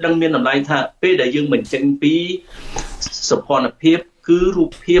យើងដឹងមានតម្លៃថាពេលដែលយើងបញ្ចេញពីសភនភាពគឺរូប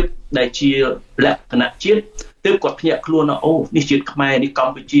ភាពដែលជាលក្ខណៈជាតិទើបគាត់ភ្ញាក់ខ្លួនអូនេះជាតិខ្មែរនេះក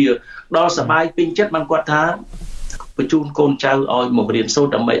ម្ពុជាដល់សប្បាយពេញចិត្តបានគាត់ថាបញ្ជូនកូនចៅឲ្យមករៀនសូត្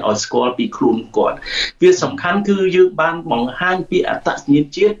រដើម្បីឲ្យស្គាល់ពីខ្លួនគាត់វាសំខាន់គឺយើងបានបង្ហាញពីអត្តសញ្ញាណ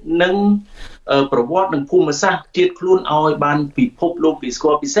ជាតិនិងប្រវត្តិនិងភូមិសាស្ត្រជាតិខ្លួនឲ្យបានពិភពលោកពីស្គា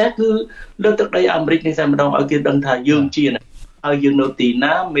ល់ពិសេសគឺលើទឹកដីអាមេរិកនេះតែម្ដងឲ្យគេដឹងថាយើងជាហើយយើងនៅទី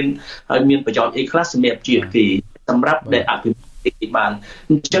ណាមានប្រយោជន៍អីខ្លះសម្រាប់ជាតិគេសម្រាប់ដែលអភិវឌ្ឍទីបាន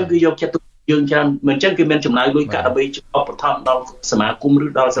អញ្ចឹងគឺយកចិត្តទុកយើងច្រើនមិនអញ្ចឹងគេមានចំណាយលុយកាក់ដើម្បីឧបត្ថម្ភដល់សមាគមឬ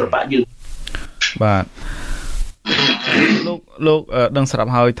ដល់សិល្បៈយើងបាទលោកដឹងស្រា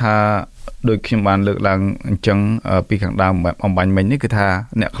ប់ហើយថាដោយខ្ញុំបានលើកឡើងអញ្ចឹងពីខាងដើមអំបញ្ញមិញនេះគឺថា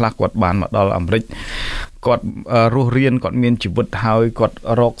អ្នកខ្លះគាត់បានមកដល់អាមេរិកគាត់រស់រៀនគាត់មានជីវិតហើយគាត់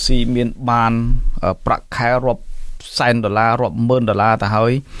រកស៊ីមានបានប្រាក់ខែរាប់ សែនដុល្លាររាប់ម៉ឺនដុល្លារទៅហើ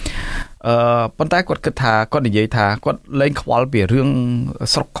យប៉ុន្តែគាត់គិតថាគាត់និយាយថាគាត់លែងខ្វល់ពីរឿង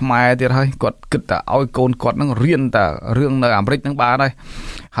ស្រុកខ្មែរទៀតហើយគាត់គិតថាឲ្យកូនគាត់នឹងរៀនតែរឿងនៅអាមេរិកនឹងបាន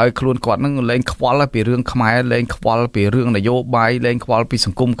ហើយខ្លួនគាត់នឹងលែងខ្វល់ពីរឿងខ្មែរលែងខ្វល់ពីរឿងនយោបាយលែងខ្វល់ពីស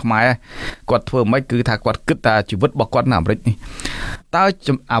ង្គមខ្មែរគាត់ធ្វើមិនគឺថាគាត់គិតថាជីវិតរបស់គាត់នៅអាមេរិកនេះតើ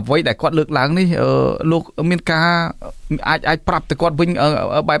អ្វីដែលគាត់លើកឡើងនេះលោកមានការអាចប្រាប់ទៅគាត់វិញ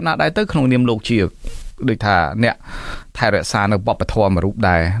បែបណាដែរទៅក្នុងនាមលោកជាដូចថាអ្នកថែរក្សានៅវប្បធម៌មួយរូប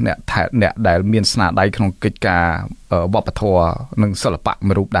ដែរអ្នកដែលមានស្នាដៃក្នុងកិច្ចការវប្បធម៌និងសិល្បៈ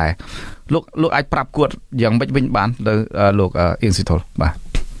មួយរូបដែរលោកអាចប្រាប់គាត់យ៉ាងម៉េចវិញបានទៅលោកអៀងស៊ីថុលបាទ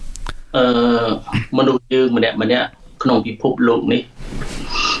មនុស្សយើងម្នាក់ក្នុងពិភពលោកនេះ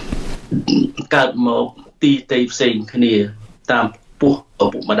កើតមកទីតេផ្សេងគ្នាតាមពោះឪ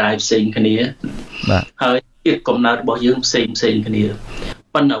ពុកម្ដាយផ្សេងគ្នាបាទហើយជាតិកំណើតរបស់យើងផ្សេងគ្នា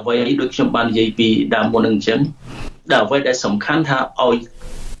ប៉ុន្តែអ្វីដូចខ្ញុំបាននិយាយពីដើមមុននឹងអញ្ចឹងដែលអ្វីដែលសំខាន់ថាឲ្យ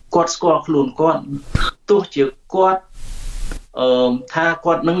គាត់ស្គាល់ខ្លួនគាត់ទោះជាគាត់ថា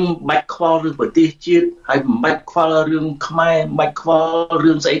គាត់នឹងបាច់ខ្វល់រឿងប្រទេសជាតិហើយមិនបាច់ខ្វល់រឿងខ្មែរមិនបាច់ខ្វល់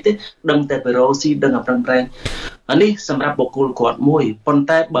រឿងស្អីទេដឹងតែបេរ៉ូស៊ីដឹងតែប្រឹងប្រែងអានេះសម្រាប់បុគ្គលគាត់មួយប៉ុន្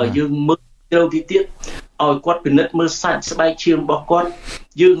តែបើយើងមើលត្រូវទីទៀតឲ្យគាត់ពិនិត្យមើលសាច់ស្បែកឈាមរបស់គាត់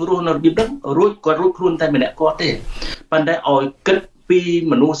យើងរស់នៅរបៀបហ្នឹងរួចគាត់រួចខ្លួនតែម្នាក់គាត់ទេប៉ុន្តែឲ្យគិតពី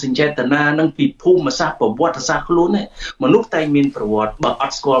មនុស្សសញ្ចេតនានិងពីភូមិសាស្ត្រប្រវត្តិសាស្ត្រខ្លួននេះមនុស្សតែមានប្រវត្តិបើអ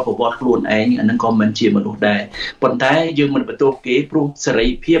ត់ស្គាល់ប្រវត្តិខ្លួនឯងអានឹងក៏មិនជាមនុស្សដែរប៉ុន្តែយើងមិនបន្ទោសគេព្រោះសេរី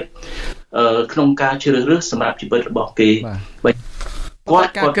ភាពក្នុងការជ្រើសរើសសម្រាប់ជីវិតរបស់គេបើគា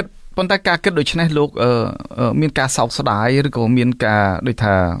ត់គិតប៉ុន្តែការគិតដូចនេះលោកមានការសោកស្ដាយឬក៏មានការដូច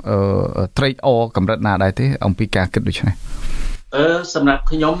ថាត្រេកអរកម្រិតណាដែរទេអំពីការគិតដូចនេះសម្រាប់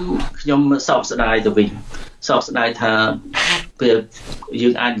ខ្ញុំសោកស្ដាយទៅវិញសោកស្ដាយថាពេលយើ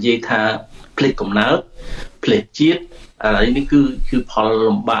ងអាចនិយាយថាផ្លេចកំណើតផ្លេចជាតិហើយនេះគឺផល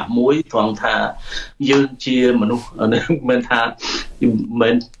លំបាកមួយត្រង់ថាយើងជាមនុស្សមិនថាមិ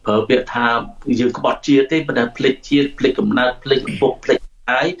នប្រើពាក្យថាយើងក្បត់ជាតិទេប៉ុន្តែផ្លេចជាតិផ្លេចកំណើតផ្លេចឪពុកផ្លេច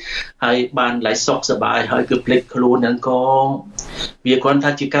ហើយបានឡៃសុខសប្បាយហើយគឺផ្លេចខ្លួនហ្នឹងក៏វាគ្រាន់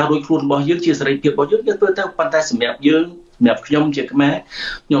ថាជាការរួចខ្លួនរបស់យើងជាសេរីភាពរបស់យើងធ្វើទៅប៉ុន្តែសម្រាប់យើងសម្រាប់ខ្ញុំជាខ្មែរ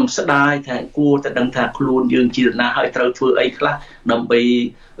ខ្ញុំស្ដាយថាគួរតែដឹងថាខ្លួនយើងជាណាហើយត្រូវធ្វើអីខ្លះដើម្បី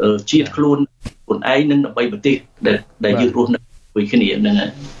ជាតិខ្លួនឯងនិងដើម្បីប្រទេសដែលយើងរស់នៅគ្នាហ្នឹងហើ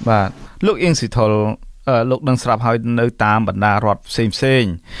យបាទលោកអៀងស៊ីថុលលោកនឹងស្រាប់ហើយនៅតាមបណ្ដារដ្ឋផ្សេង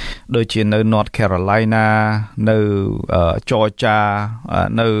ដូចជានៅ North Carolina នៅ Georgia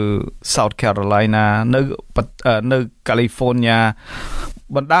នៅ South Carolina នៅ California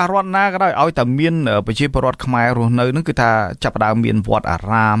បណ្ដារដ្ឋណាក៏ដោយឲ្យតែមានប្រជាពលរដ្ឋខ្មែររស់នៅនឹងគឺថាចាប់ផ្ដើមមានវត្តអា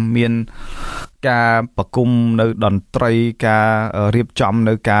រាមមានការប្រគំនៅតន្ត្រីការរៀបចំ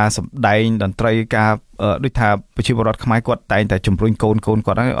នៅការសម្ដែងតន្ត្រីការដូចថាប្រជាពលរដ្ឋខ្មែរគាត់តែងតែជំរុញកូន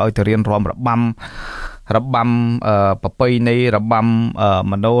គាត់ឲ្យទៅរៀនរាំរបាំប្រពៃណីរបាំ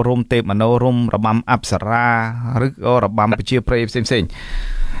មនោរម្យទេពមនោរម្យរបាំអប្សរាឬក៏របាំប្រជាប្រិយផ្សេង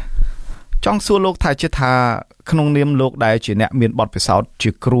ចង់សួរលោកថាក្នុងនាមលោកដែលជាអ្នកមានបទពិសោធន៍ជា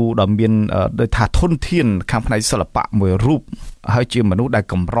គ្រូដ៏មានដូចថាធនធានខាងផ្នែកសិល្បៈមួយរូបហើយជាមនុស្សដែល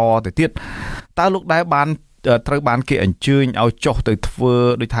កម្រទៅទៀតតើលោកដែលបានត្រូវបានគេអញ្ជើញឲ្យចុះទៅធ្វើ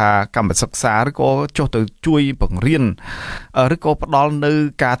ដូចថាកម្មសិក្សាឬក៏ចុះទៅជួយបង្រៀនឬក៏ផ្ដល់នៅ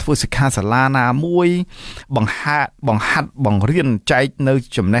ការធ្វើសិក្ខាសាលាណាមួយបង្ហាត់បង្រៀនចែកនៅ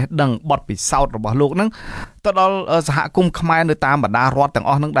ចំណេះដឹងបទពិសោធន៍របស់លោកហ្នឹងទៅដល់សហគមន៍ខ្មែរនៅតាមបណ្ដារដ្ឋទាំង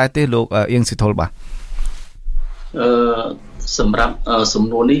អស់ហ្នឹងដែរទេលោកអៀងស៊ីថុលបាទសម្រាប់សំ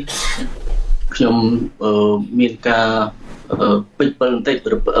ណួរនេះខ្ញុំមានការពេចពិលបន្តិច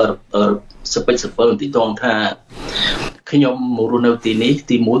សពេចសពិលបន្តិចត្រង់ថាខ្ញុំមករស់នៅទីនេះ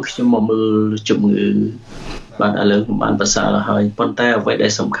ទីមួយខ្ញុំមកមើលជំងឺបាទឥឡូវខ្ញុំបានប្រសើរហើយប៉ុន្តែអ្វីដែ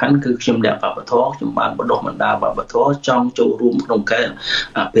លសំខាន់គឺខ្ញុំអ្នកវប្បធម៌ខ្ញុំបានបណ្ដុះបណ្ដាលវប្បធម៌ចង់ចូលរួមក្នុងការ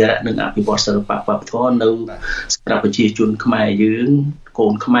អភិរក្សនិងអភិវឌ្ឍសិល្បៈវប្បធម៌នៅសម្រាប់ប្រជាជនខ្មែរយើងកូ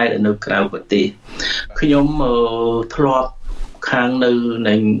នខ្មែរដែលនៅក្រៅប្រទេសខ្ញុំធ្លាប់ខាងនៅ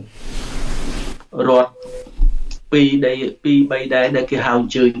នៃរដ្ឋពី3ដែរដែលគេហៅអ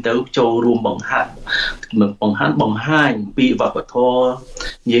ញ្ជើញទៅចូលរួមបង្ហាញពីវប្បធម៌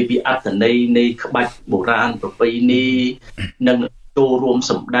និយាយពីអត្ថន័យនៃក្បាច់បុរាណប្រពៃណីនិងចូលរួម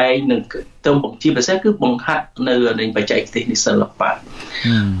សម្ដែងនិងទៅបង្ជាពិសេសគឺបង្ហាត់នៅនៃបច្ចេកទេសនៃសិល្បៈ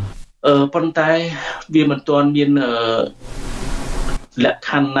ប៉ុន្តែវាមិនទាន់មានលក្ខខ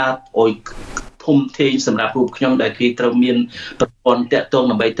ណ្ឌណាឲ្យធំធេងសម្រាប់រូបខ្ញុំដែលគេត្រូវមានប្រព័ន្ធតាក់ទង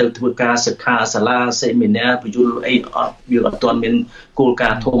ដើម្បីទៅធ្វើការសិក្ខាសាលាសេមីណាបញ្យលអីអត់វាអត់ទាន់មានគោលកា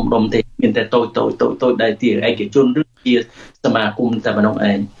រណ៍ធំដុំទេមានតែតូចដែលទីឯកជនឬ ជាសមាគមតែម្ដង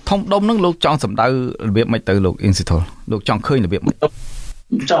ឯងធំដុំនឹងលោកចង់សម្ដៅរបៀបមិនទៅលោកអ៊ីនស៊ីថុលលោកចង់ឃើញរបៀបមិន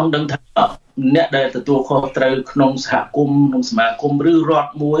ចង់ដឹងថាអ្នកដែលទទួលខុសត្រូវក្នុងសហគមន៍ក្នុងសមាគមឬរដ្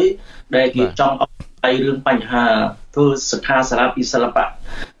ឋមួយដែលគេចង់អបអររឿងបញ្ហាធ្វើសិក្ខាសាលាពីសិល្បៈ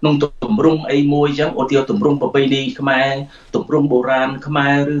ក្នុងទម្រង់អីមួយអញ្ចឹងឧទាហរណ៍ទម្រង់ប្រពៃណីខ្មែរទម្រង់បុរាណខ្មែ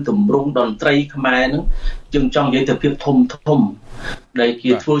រឬទម្រង់តន្ត្រីខ្មែរហ្នឹងយើងចង់និយាយទៅភាពធំដែល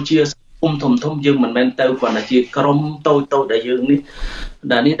គេធ្វើជាធំយើងមិនមែនទៅគ្រាន់តែជាក្រុមតូចដែលយើងនេះ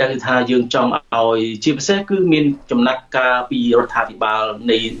ដែលថាយើងចង់ឲ្យជាពិសេសគឺមានចំណាត់ការពីរដ្ឋាភិបាល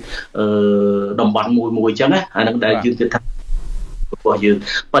នៃតំបន់មួយអញ្ចឹងណាអាហ្នឹងដែលយើងគិតថារបស់យើង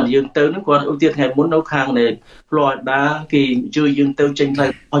ប៉ុន្តែយើងទៅហ្នឹងគាត់ឧទាហរណ៍ថ្ងៃមុននៅខាងនៃ Florida គេអញ្ជើញយើងទៅចេញផ្លូវ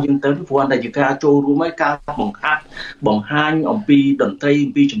របស់យើងទៅព្រោះតែជាការចូលរួមហើយការបង្ហាញអំពីតន្ត្រី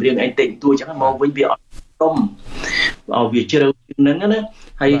អំពីចម្រៀងអីតិចតួចអញ្ចឹងមកវិញវាអត់ទុំឲ្យវាជ្រៅហ្នឹងណា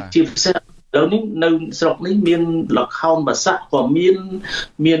ហើយជាពិសេសដល់នេះនៅស្រុកនេះមានល្ខោនបាសាក់ក៏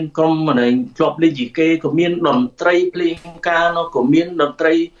មានក្រុមម្នាក់ធ្លាប់លេងយីកេក៏មានតន្ត្រីភ្លេងការនោះក៏មានតន្ត្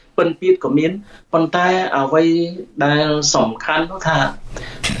រីពិណពាទ្យក៏មានប៉ុន្តែអ្វីដែលសំខាន់នោះថា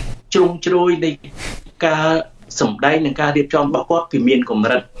ជ្រុងជ្រោយនៃការសម្ដែងនិងការរៀបចំរបស់គាត់គឺមានកម្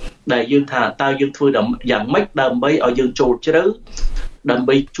រិតដែលយើងថាតើយើងធ្វើយ៉ាងម៉េចដើម្បីឲ្យយើងចូលជ្រៅដើម្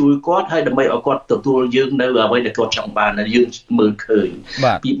បីជួយគាត់ហើយដើម្បីឲ្យគាត់ទទួលយើងនៅអ្វីដែលគាត់ចង់បានដែលយើងមើលឃើញ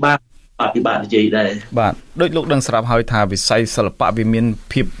ពិបាកនិយាយដែរបាទដូចលោកដឹងស្រាប់ហើយថាវិស័យសិល្បៈវាមាន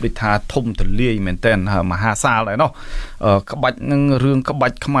ភាពដូចថាធំទូលាយមែនទែនមហាសាលដែរណោះក្បាច់នឹងរឿងក្បា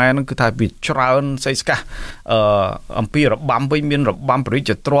ច់ខ្មែរនឹងគឺថាវាច្រើនស្អីស្កះអំពីរបាំវិញមានរបាំព្រះរា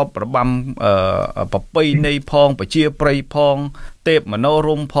ជទ្រព្យរបាំប្រពៃណីផងប្រជាប្រិយផងទេពមនោរ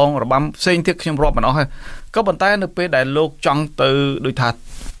ម្យផងរបាំផ្សេងទៀតខ្ញុំរាប់មិនអស់ហើយក៏ប៉ុន្តែនៅពេលដែលលោកចង់ទៅដូចថា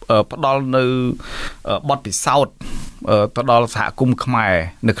ផ្ដល់នៅបទពិសោធន៍ទៅដល់សហគមន៍ខ្មែរ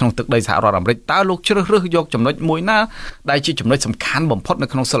នៅក្នុងទឹកដីសហរដ្ឋអាមេរិកតើលោកជ្រើសរើសយកចំណុចមួយណាដែលជាចំណុចសំខាន់បំផុតនៅ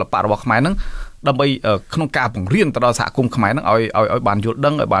ក្នុងសិល្បៈរបស់ខ្មែរហ្នឹងដើម្បីក្នុងការបង្រៀនទៅដល់សហគមន៍ខ្មែរហ្នឹងឲ្យបានយល់ដឹ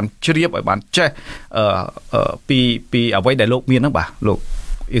ងឲ្យបានជ្រាបឲ្យបានចេះពីអ្វីដែលលោកមានហ្នឹងបាទលោក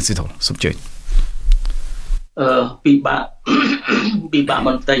អ៊ីនស៊ីថុលសូមជឿពិបាកប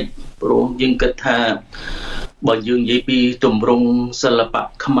ន្តិចព្រោះយើងគិតថាបើយើងនិយាយពីទម្រង់សិល្បៈ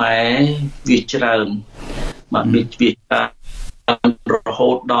ខ្មែរវាច្រើនបាទវារហូ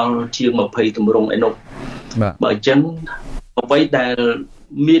តដល់ជាង20ទម្រង់ឯនោះបើអញ្ចឹងអ្វីដែល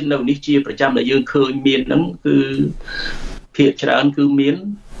មាននៅនេះជាប្រចាំដែលយើងឃើញមានហ្នឹងគឺភាគច្រើនគឺមាន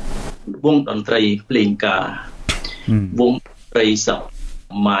វងតន្ត្រីភ្លេងការវងតន្ត្រីស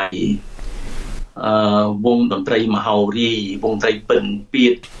ម័យវងតន្ត្រីមហោរីវងតន្ត្រីពិណពា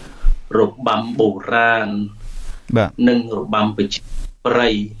ទ្យរបាំបុរាណនិងរបាំប្រជាប្រិ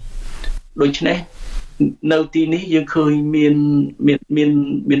យដូច្នេះនៅទីនេះយើងឃើញ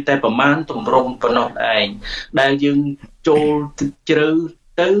មានតែប្រមាណទម្រង់ប៉ុណ្ណោះឯងដែលយើងចូលជ្រៅ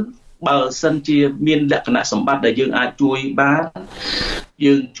ទៅបើសិនជាមានលក្ខណៈសម្បត្តិដែលយើងអាចជួយ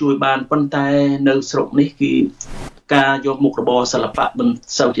បានប៉ុន្តែនៅស្រុកនេះគឺការយកមុខរបរសិល្បៈមិន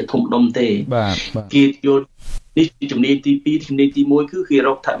សូវជាធំដុំទេគេយកនេះជំនាញទី2ជំនាញទី1គឺគេរ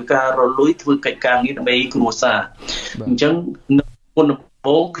កថវិការលុយធ្វើកិច្ចការងារដើម្បីគ្រួសារអញ្ចឹងនៅមុនប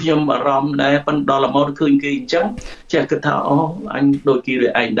ងខ្ញុំអារម្មណ៍ដែរប៉ុន្តែដល់មកឃើញគេអញ្ចឹងចេះគិតថាអូអញដូចគេ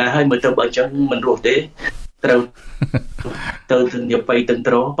ឯងដែរហើយមើលទៅបើអញ្ចឹងមិនរស់ទេត្រូវទៅញ៉ាំបៃតឹង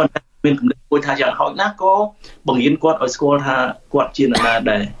ត្រប៉ុន្តែមានគំនិតមួយថាយ៉ាងហោចណាស់ក៏បង្រៀនគាត់ឲ្យស្គាល់ថាគាត់ជានរណា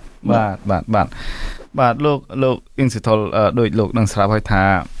ដែរបាទលោកអ៊ីនស៊ីថុលដូចលោកនឹងស្រាប់ហើយថា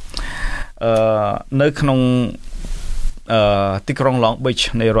នៅក្នុងទីក្រុង Long Beach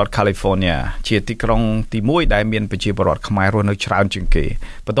នៃរដ្ឋ California ជាទីក្រុងទី1ដែលមានប្រជាពលរដ្ឋខ្មែររស់នៅច្រើនជាងគេ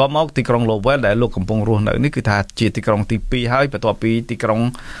បន្ទាប់មកទីក្រុង Lowell ដែលលោកកំពុងរស់នៅនេះគឺថាជាទីក្រុងទី2ហើយបន្ទាប់ពីទីក្រុង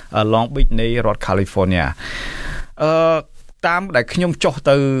Long Beach នៃរដ្ឋ California តាមដែលខ្ញុំចុះ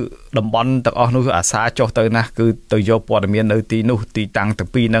ទៅតំបន់ទាំងអស់នោះអាសាចុះទៅណាគឺទៅយកព័ត៌មាននៅទីនោះទីតាំងទាំង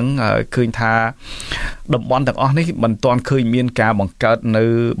ពីរហ្នឹងឃើញថាតំបន់ទាំងអស់នេះមិនទាន់ឃើញមានការបង្កើតនៅ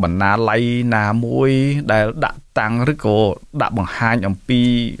បណ្ណាល័យណាមួយដែលដាក់តាំងឬក៏ដាក់បង្ហាញអំពី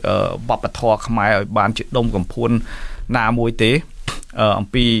វប្បធម៌ខ្មែរឲ្យបានជាដុំកំភួនណាមួយទេអំ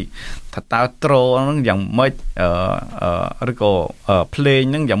ពីថាតើត្រហ្នឹងយ៉ាងម៉េចឬក៏ភ្លេង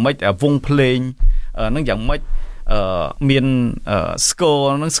ហ្នឹងយ៉ាងម៉េចវងភ្លេងហ្នឹងយ៉ាងម៉េចមានស្គរ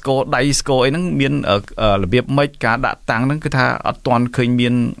ហ្នឹងស្គរដៃស្គរអីហ្នឹងមានរបៀបម៉េចការដាក់តាំងហ្នឹងគឺថាអត់ទាន់ឃើញមា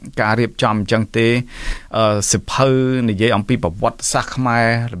នការរៀបចំអញ្ចឹងទេសិភៅនិយាយអំពីប្រវត្តិសាស្ត្រខ្មែរ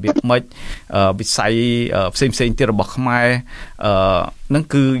របៀបម៉េចវិស័យផ្សេងទៀតរបស់ខ្មែរហ្នឹង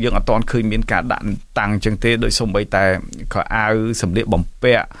គឺយើងអត់ទាន់ឃើញមានការដាក់តាំងអញ្ចឹងទេដោយសូម្បីតែខោអាវសម្លៀកបំ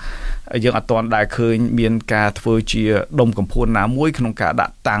ពាក់ យើងអត់ទាន់ដែលឃើញមានការធ្វើជាដុំកំភួនណាមួយក្នុងការដា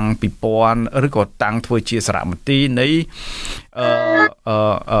ក់តាំងពិព័រណ៍ឬក៏តាំងធ្វើជាសារមន្ទីរនៃ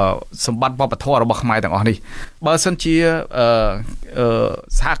សម្បត្តិវប្បធម៌របស់ខ្មែរទាំងអស់នេះបើសិនជា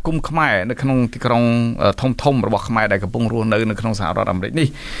សហគមន៍ខ្មែរនៅក្នុងទីក្រុងធំៗរបស់ខ្មែរដែលកំពុងរស់នៅក្នុងសហរដ្ឋអាមេរិកនេះ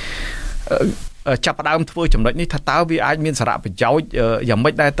ចាប់ផ្ដើមធ្វើចំណុចនេះថាតើវាអាចមានសារៈប្រយោជន៍យ៉ាង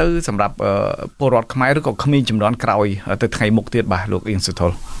ម៉េចដែរទៅសម្រាប់ពលរដ្ឋខ្មែរឬក៏ក្មេងជំនាន់ក្រោយទៅថ្ងៃមុខទៀតបាទលោកអៀងសុថុ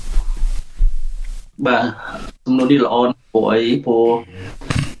លបាទសំណួរនេះល្អព្រោះអីព្រោះ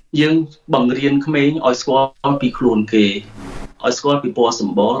យើងបង្រៀនក្មេងឲ្យស្គាល់ពីខ្លួនគេឲ្យស្គាល់ពីពណ៌ស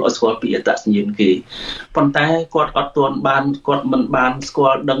ម្បុរឲ្យស្គាល់ពីអត្តសញ្ញាណគេប៉ុន្តែគាត់អត់ទាន់បានគាត់មិនបានស្គា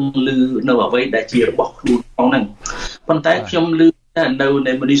ល់ដឹងឮនៅអ្វីដែលជារបស់ខ្លួនផងហ្នឹងប៉ុន្តែខ្ញុំឮនៅ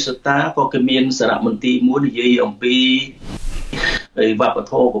នៃមនីសតាក៏គេមានសារមន្ទីរមួយនិយាយអំពីវប្ប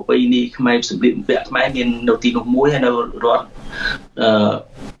ធម៌ប្រពៃណីខ្មែរសម្លៀកបំពាក់ខ្មែរមាននៅទីនោះមួយហើយនៅរដ្ឋ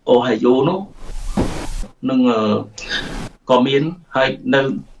អូហាយ៉ូនោះនឹងក៏មានហើយនៅ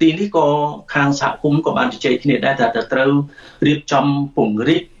ទីនេះក៏ខាងសហគមន៍ក៏បានជជែកគ្នាដែរថាត្រូវរៀបចំពង្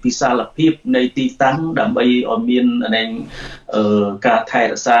រីកវិសាលភាពនៃទីតាំងដើម្បីឲ្យមានការថែ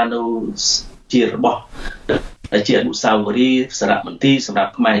រក្សានៅជារបស់ជាអនុស្សាវរីយ៍សារមន្ទីរសម្រា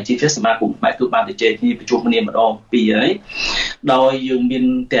ប់ខ្មែរជាពិសេសសមាគមខ្មែរគឺបានជជែកគ្នាប្រជុំគ្នាម្ដងពីរហើយដោយយើងមាន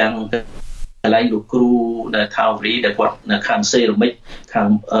ទាំងកន្លែងលោកគ្រូដែលថាវរីដែលគាត់នៅខាងសេរ៉ាមិកខាង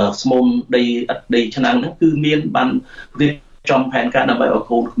ស្មូនដីឥដ្ឋដីឆ្នាំងហ្នឹងគឺមានបានរៀបចំផែនការដើម្បីឲ្យ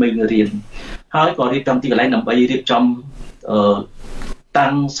កូនក្មេងរៀនហើយក៏រៀបចំទីកន្លែងដើម្បីរៀបចំតាំ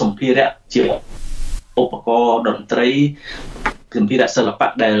ងសម្ភារៈជាឧបករណ៍តន្ត្រីសម្ភារៈសិល្បៈ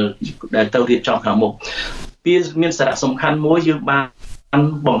ដែលទៅរៀបចំខាងមុខវាមានសារៈសំខាន់មួយយើងបាន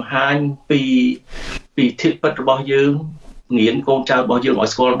បង្ហាញពីធៀបពិតរបស់យើងងានកូនចៅរបស់យើងឲ្យ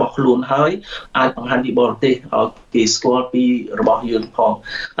ស្គាល់របស់ខ្លួនហើយអាចបង្ហាញពីបរទេសឲ្យគេស្គាល់ពីរបស់យើងផង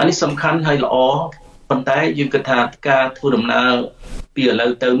អានេះសំខាន់ហើយល្អប៉ុន្តែយើងគិតថាការធ្វើដំណើរពីឥឡូ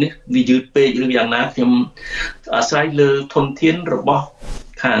វទៅនេះវាយឺតពេកឬយ៉ាងណាខ្ញុំអាស្រ័យលើធនធានរបស់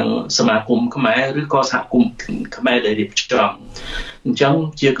ខាងសមាគមខ្មែរឬក៏សហគមន៍ខ្មែរដែលរៀបចំអញ្ចឹង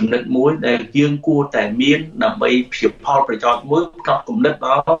ជាគំនិតមួយដែលយើងគួរតែមានដើម្បីភាពផលប្រយោជន៍មួយផ្ដោតគំនិតដ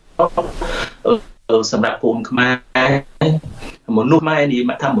ល់សម្រាប់កូនខ្មែរមនុស្សខ្មែរនេះ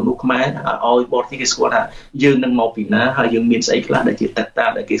មកថាមនុស្សខ្មែរឲ្យបរទេសគេស្គាល់ថាយើងនឹងមកពីណាហើយយើងមានស្អីខ្លះដែលជាតកតា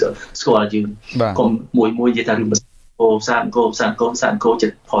ដែលគេស្គាល់យើងកុំមួយនិយាយថារឿងសានគោចិ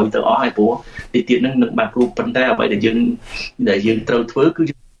ត្តថយទៅអស់ហើយព្រោះទីទៀតនឹងបាក់គ្រូប៉ុន្តែអ្វីដែលយើងត្រូវធ្វើគឺ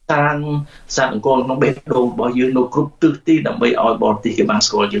សានអង្គរក្នុងបេះដូងរបស់យើងនៅគ្រប់ទិសទីដើម្បីឲ្យបរទេសគេបាន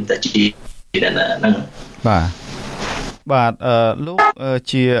ស្គាល់យើងតែជាហ្នឹងបាទលោក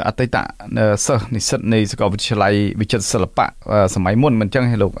ជាអតីតសិស្សនិស្សិតនៃសាកលវិទ្យាល័យវិចិត្រសិល្បៈសម័យមុនមិនអញ្ចឹង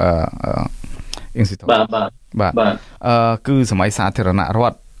ហ៎លោកអ៊ីងស៊ីតូបាទគឺសម័យសាធារណរ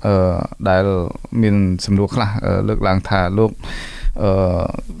ដ្ឋដែលមានសំណួរខ្លះលើកឡើងថាលោក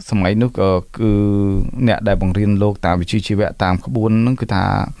សម័យនោះក៏គឺអ្នកដែលបង្រៀនលោកតាមវិជ្ជាជីវៈតាមក្បួនហ្នឹងគឺថា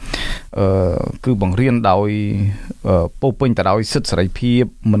គឺបង្រៀនដោយពោពេញទៅដោយសិទ្ធិសេរីភាព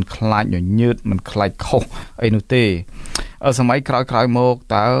មិនខ្លាចញញើតមិនខ្លាចខុសអីនោះទេសម័យក្រោយមក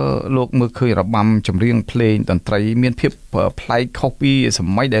តើលោកមើលឃើញរបាំចម្រៀងភ្លេងតន្ត្រីមានភាពប្លែកខុសពីស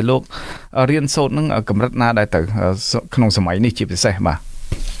ម័យដែលលោករៀនសូត្រហ្នឹងកម្រិតណាដែរទៅក្នុងសម័យនេះជាពិសេសបាទ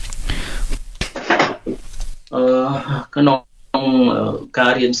ក្នុងកា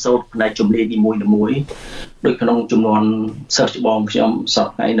ររៀនសូត្រផ្នែកជំនាញនីមួយដូចក្នុងចំនួនសិស្សច្បងខ្ញុំសព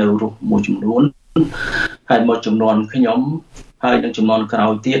ថ្ងៃនៅរស់មួយចំនួនហើយមួយចំនួនខ្ញុំហើយនឹងចំនួនក្រោ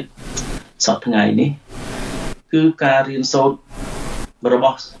យទៀតសពថ្ងៃនេះគឺការរៀនសូត្ររប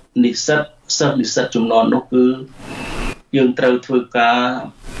ស់និស្សិតសិស្សនិស្សិតចំនួននោះគឺយើងត្រូវធ្វើការ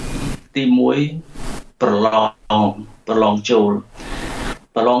ទី1ប្រឡងចូល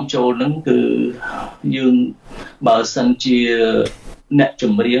ហ្នឹងគឺយើងបើសិនជាអ្នកច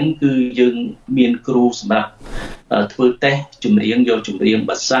ម្រៀងគឺយើងមានគ្រូសម្រាប់ធ្វើតេស្តចម្រៀងយកចម្រៀង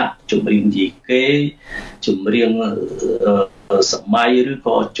បាសាចម្រៀងយីកេចម្រៀងសម័យឬ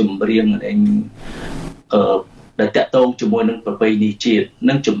ក៏ចម្រៀងដែលតាក់ទងជាមួយនឹងប្រពៃណីជាតិ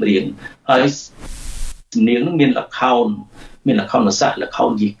និងចម្រៀងហើយសំនៀងនឹងមានល្ខោនបាសាល្ខោ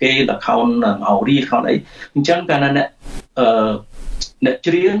នយីកេល្ខោនអោរីល្ខោនអីអញ្ចឹងកាលណាអ្នក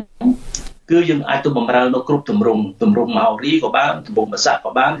ច្រៀងគឺយើងអាចទៅបំរើនៅគ្រប់ទម្រង់ម៉ោរីក៏បានទម្រង់បាសា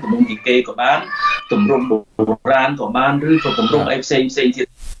ក៏បានទម្រង់យីកេក៏បានទម្រង់បុរាណក៏បានឬក៏ទម្រង់អីផ្សេងទៀត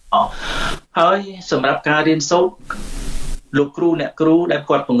ហើយសម្រាប់ការរៀនសូត្រលោកគ្រូអ្នកគ្រូដែល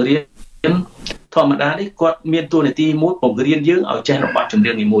គាត់បង្រៀនធម្មតានេះគាត់មានតួនាទីមួយបង្រៀនយើងឲ្យចេះរបត់ចម្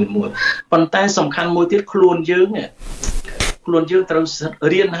រៀងនីមួយប៉ុន្តែសំខាន់មួយទៀតខ្លួនយើង ខ្លួនយើងត្រូវ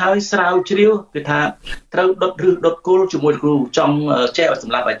រៀនហើយស្រាវជ្រាវគឺថាត្រូវដុតឬដុតគល់ជាមួយគ្រូចង់ចេះឲ្យស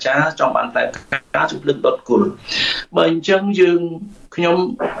ម្រាប់អាចារ្យចង់បានតែការជួយលើកដុតគល់បើអញ្ចឹងយើងខ្ញុំ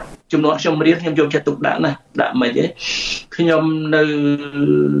ចំនួនខ្ញុំរៀនខ្ញុំយកចិត្តទុកដាក់ណាស់ដាក់មិនទេខ្ញុំនៅ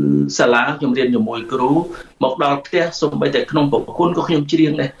សាលាខ្ញុំរៀនជាមួយគ្រូមកដល់ផ្ទះសូម្បីតែក្នុងប្រគុណក៏ខ្ញុំច្រៀ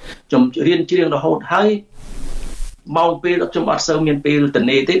ងដែរខ្ញុំរៀនច្រៀងរហូតហើយម៉ោងពេលខ្ញុំអត់សូវមានពេលទៅ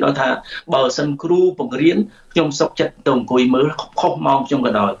នេទេដល់ថាបើសិនគ្រូបង្រៀនខ្ញុំសុខចិត្តទៅអង្គុយមើលខុសម៉ោងខ្ញុំ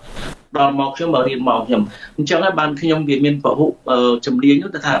ក៏ដោយដល់ម៉ោងខ្ញុំមករៀនម៉ោងខ្ញុំអញ្ចឹងហើយបានខ្ញុំវាមានពហុជំនាញ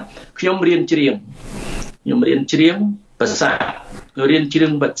នោះថាខ្ញុំរៀនច្រៀងភាសារៀនច្រៀ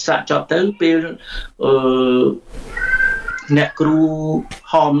ងភាសាចប់ទៅពេលអ្នកគ្រូ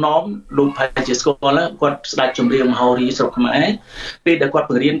ហមណំលោកផែជាស្គាល់គាត់ស្ដេចចម្រៀងមហោរីស្រុកខ្មែរពេលដែលគាត់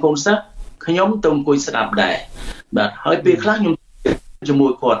បង្រៀនកូនសិស្សខ្ញុំទៅអង្គុយស្ដាប់ដែរបាទហើយពេលខ្លះខ្ញុំជាមួ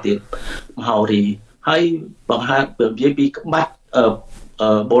យគាត់ទៀតមហោរីហើយបង្ហាញនិយាយពីក្បាច់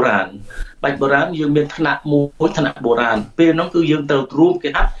បុរាណបាច់បុរាណយើងមានថ្នាក់មួយថ្នាក់បុរាណពេលហ្នឹងគឺយើងទៅរួមគេ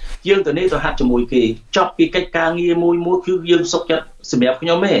ហាត់យើងទៅនេះទៅហាត់ជាមួយគេចប់ពីកិច្ចការងារមួយគឺយើងសុខចិត្តសម្រាប់ខ្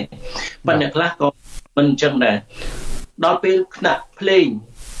ញុំទេប៉ុន្តែខ្លះក៏មិនអញ្ចឹងដែរដល់ពេលថ្នាក់ភ្លេង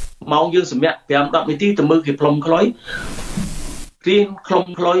ម៉ោងយើងសម្រាប់ 5-10 នាទីទៅមើលគេផ្លុំខ្លុយរៀនខ្លុំ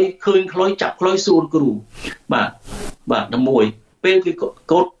ខ្លុយឃើញខ្លុយចាប់ខ្លុយសួរគ្រូបាទដល់មួយពេលគេ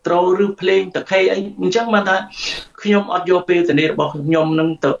កូតត្រូឬភ្លេងតខេអីអញ្ចឹងបានថាខ្ញុំអត់យកពេលទៅនេះរបស់ខ្ញុំនឹង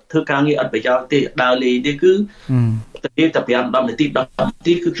ទៅធ្វើការងារអត់ប្រយោជន៍ទេដើរលេងទេគឺទៅតែ5-10 នាទី10 នា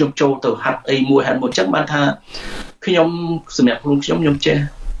ទីគឺខ្ញុំចូលទៅហាត់អីមួយហាត់មួយអញ្ចឹងបានថាខ្ញុំសម្រាប់ខ្លួនខ្ញុំចេះ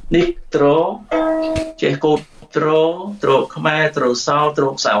នេះត្រូចេះកូតត្រូខ្មែរត្រូសោត្រូ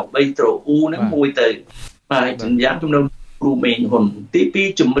ខ្សោ3ត្រូអ៊ូហ្នឹងមួយទៅបាទយ៉ាងខ្ញុំនៅគ្រូមេងហ៊ុនទី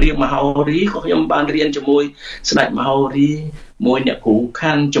2ចម្រៀងមហោរីក៏ខ្ញុំបានរៀនជាមួយស្ដេចមហោរីមួយអ្នកគ្រូ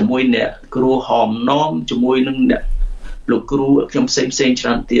ខាន់ជាមួយអ្នកគ្រូហមណំជាមួយនឹងអ្នកលោកគ្រូខ្ញុំផ្សេងច្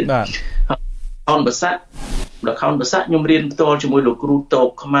រើនទៀតបាទអនបស័កដល់ខោនបស័កខ្ញុំរៀនផ្ទាល់ជាមួយលោកគ្រូតោក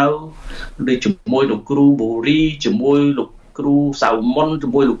ខ្មៅឬជាមួយលោកគ្រូបូរីជាមួយលោកគ្រូសៅមុនជា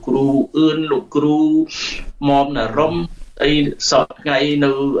មួយលោកគ្រូអឿនលោកគ្រូមុំណារំអីសតថ្ងៃ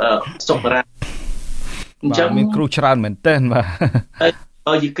នៅសុខរាអញ្ចឹងមានគ្រូច្រើនមែនទែនបាទ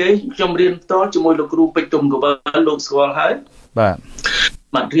ហើយយីគេខ្ញុំរៀនផ្ទាល់ជាមួយលោកគ្រូពេជ្រទុំកវលលោកស្គាល់ហើយ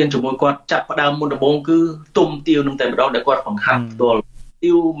បាទរៀនជាមួយគាត់ចាប់ផ្ដើមមុនដំបូងគឺទុំទាវនឹងតែម្ដងដែលគាត់បង្ហាត់ផ្ទាល់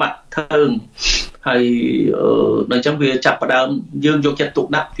ទាវម៉ាក់ថើងហើយដល់អញ្ចឹងវាចាប់ផ្ដើមយើងយកចិត្តទុក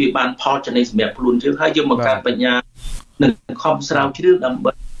ដាក់វាបានផលចំណេញសម្រាប់ខ្លួនយើងហើយយើងបង្កើតបញ្ញានិងខំស្រាវជ្រាវដើម្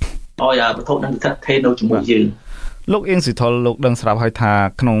បីឲ្យវត្ថុនឹងស្ថិតស្ថេរនៅជាមួយយើងលោកអៀងស៊ីថុលលោកដឹងស្រាប់ហើយថា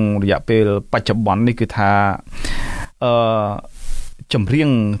ក្នុងរយៈពេលបច្ចុប្បន្ននេះគឺថាចម្រៀង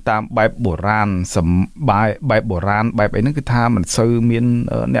តាមបែបបុរាណបែបបុរាណបែបអីហ្នឹងគឺថាមិនសូវមាន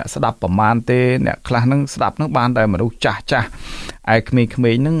អ្នកស្ដាប់ប្រមាណទេអ្នកខ្លះហ្នឹងស្ដាប់ហ្នឹងបានតែមនុស្សចាស់ឯក្មេងៗ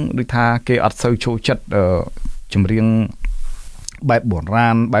ហ្នឹងដូចថាគេអត់សូវចូលចិត្តចម្រៀងបែបបុរា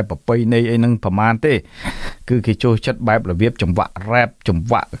ណបែបប្រពៃណីអីហ្នឹងប្រមាណទេគឺគេចូលចិត្តបែបរបៀបចង្វាក់រ៉េបចង្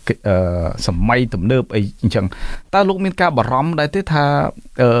វាក់សម័យទំនើបអីអញ្ចឹងតើលោកមានការបារម្ភដែរទេថា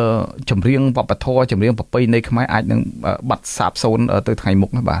ចម្រៀងវប្បធម៌ចម្រៀងប្រពៃណីខ្មែរអាចនឹងបាត់សាបសូន្យទៅថ្ងៃមុ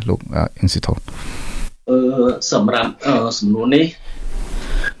ខណាបាទលោកអ៊ីនស៊ីថុលសម្រាប់សំណួរនេះ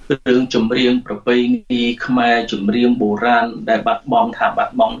រឿងចម្រៀងប្រពៃណីខ្មែរចម្រៀងបុរាណដែលបាត់បង់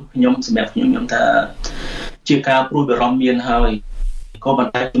ខ្ញុំសម្រាប់ខ្ញុំថាជាការព្រួយបារម្ភមានហើយក៏ប៉ុ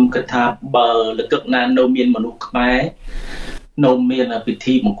ន្តែខ្ញុំគិតថាបើលកឹកណានៅមានមនុស្សខ្មែរនៅមានពិ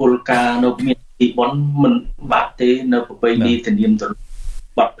ធីមង្គលការនៅមានពិធីបុណ្យមិនបាត់ទេនៅប្រពៃណីធានាមទៅ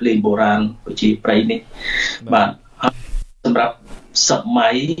បទភ្លេងបុរាណប្រជាប្រិយនេះបាទសម្រាប់សម័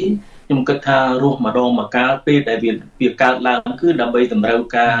យខ្ញុំគិតថារស់ម្ដងមកកាលពេលដែលវាកើតឡើងគឺដើម្បីតម្រូវ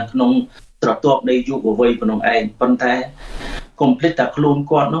ការក្នុងស្រទាប់នៃយុវវ័យប៉ុណ្ណោះឯងប៉ុន្តែកុំភ្លេចតែខ្លួន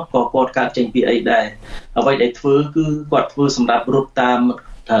គាត់នោះក៏គាត់កើតចេញពីអីដែរអ្វីដែលធ្វើគឺគាត់ធ្វើសម្រាប់រត់តាម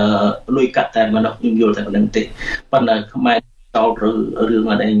លុយកាក់តែម្ដងខ្ញុំយល់តែប៉ុណ្្នឹងទេប៉ុន្តែខ្មែរតោតរឿង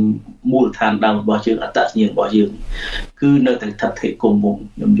អីមូលដ្ឋានដើមរបស់យើងអត្តសញ្ញាណរបស់យើងគឺនៅតែស្ថិតស្ថេរគង់វង្ស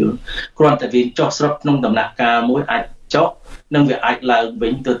ខ្ញុំយល់គ្រាន់តែវាចុះស្រុតក្នុងដំណាក់កាលមួយអាចចុះនិងវាអាចឡើងវិ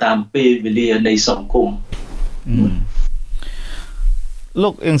ញទៅតាមពេលវេលានៃសង្គមលោ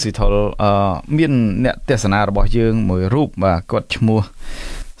កអ៊ីងស៊ីថុលមានអ្នកទេសនារបស់យើងមួយរូបបាទគាត់ឈ្មោះ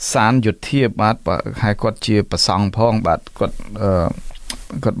សានយុធាបាទហើយគាត់ជាប្រសង់ផងបាទគា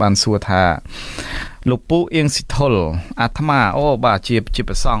ត់បានសួរថាលោកពូអ៊ីងស៊ីថុលអាត្មាបាទជា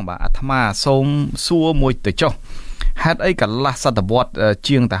ប្រសង់បាទអាត្មាសូមសួរមួយទៅចុះហេតុអីកន្លះសតវត្ស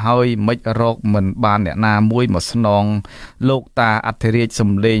ជាងទៅហើយមិនរកមិនបានអ្នកណាមួយមកស្នងលោកតាអធិរាជ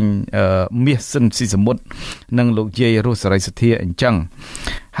សំលេងមាសស៊ិនស៊ីសមុទ្រនិងលោកយាយរស់សេរីសុធាអញ្ចឹង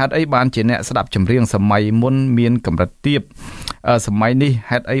ហេតុអីបានជាអ្នកស្ដាប់ចម្រៀងសម័យមុនមានកម្រិតទាបសម័យនេះ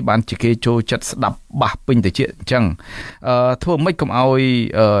ហេតុអីបានជាគេចូលចិត្តស្ដាប់បាសពេញទៅជាអញ្ចឹងធ្វើម៉េចកុំឲ្យ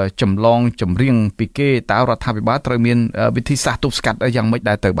ចម្លងចម្រៀងពីគេតើរដ្ឋាភិបាលត្រូវមានវិធីសាស្ត្រទប់ស្កាត់យ៉ាងម៉េច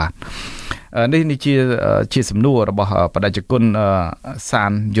ដែរទៅបាទនេះជាសំណួររបស់បដិជនគុណសា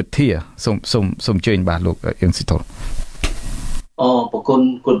នយុទ្ធាសូមជើញបាទលោកអៀងស៊ីថុលប្រគុណ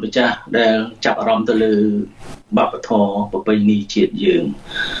គុណម្ចាស់ដែលចាប់អារម្មណ៍ទៅលើបព្វធម៌ប្រពៃណីជាតិយើង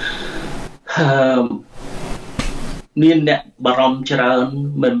មានអ្នកបារម្ភច្រើន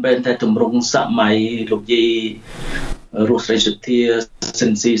មិនមែនតែទម្រង់សម័យលោកយាយរស់ស្រីសុធាសិ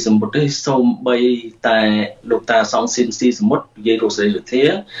នស៊ីសមុទ្រទេសូម្បីតែលោកតាសងស៊ីនស៊ីសមុទ្រលោកយាយរស់ស្រីសុធា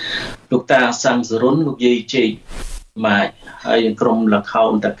លោកតាសាំងសរុនលោកយាយជេកម៉ាច់ហើយក្រុមលខោ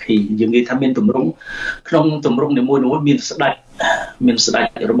នតាខីយើងនិយាយថាមានទម្រង់ក្នុងទម្រង់នីមួយៗមានស្ដេច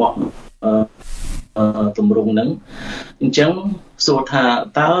របស់ទម្រង់ហ្នឹងអញ្ចឹងសួរថា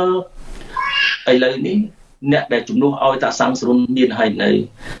តើឥឡូវនេះអ្នកដែលជំនួសឲ្យតាសាំងសរុនមានហើយនៅ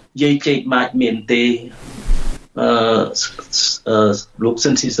យាយជេកម៉ាច់មានទេលោកសិ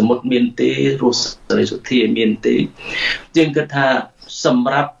នស៊ីសមុទ្រមានទេរស់ស្រីសុធាមានទេយើងគិតថាសម្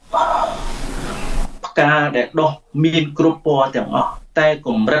រាប់ផ្កាដែលដុះមានគ្រប់ពណ៌ទាំងអស់តែក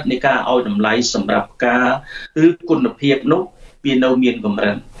ម្រិតនៃការឲ្យតម្លៃសម្រាប់ផ្កាឬគុណភាពនោះវានៅមានកម្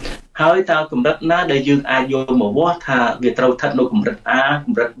រិតហើយតើកម្រិតណាដែលយើងអាចយកមកវាស់ថាវាត្រូវស្ថិតនៅកម្រិត A ក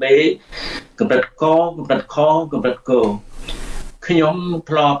ម្រិត B កម្រិតកកម្រិតខកម្រិតកខ្ញុំ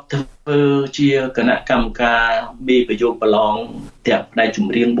ធ្លាប់ធ្វើជាគណៈកម្មការមេប្រយោគប្រឡងទាំងផ្នែកច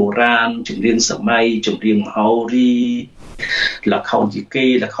ម្រៀងបុរាណចម្រៀងសម័យចម្រៀងហោរីលខោនជីគេ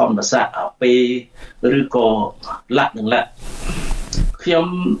លខោនភាសាអាពេឬក៏លក្ខនឹងលក្ខខ្ញុំ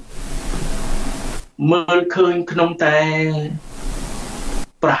មើលឃើញក្នុងតែ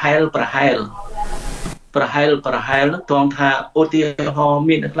ប្រហែលនោះត្រង់ថាឧទាហរណ៍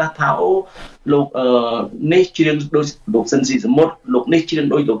មានអ្នកខ្លះថាអូលោកនេះច្រៀងដូចលោកសិនស៊ីសមុទ្រលោកនេះច្រៀង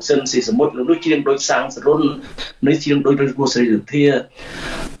ដូចលោកសិនស៊ីសមុទ្រលោកនោះច្រៀងដូចសាំងសរុននេះច្រៀងដូចរស់ស្រីសុធា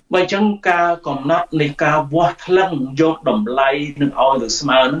បើអញ្ចឹងការកំណត់នៃការវាស់ថ្លឹងយកតម្លៃនឹងឲ្យទៅស្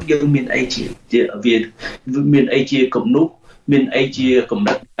មើនឹងយើងមានអីជាវាមានអីជាគំនុះមានអីជាកម្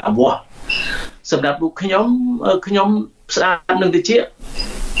រិតការវាស់សម្រាប់លោកខ្ញុំស្ដាប់នឹងតិច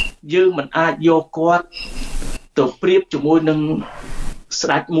យើងមិនអាចយកគាត់ទៅប្រៀបជាមួយនឹងស្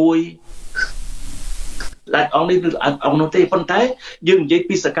ដេចមួយស្ដេចអង្គនេះឬអង្គនោះទេប៉ុន្តែយើងនិយាយ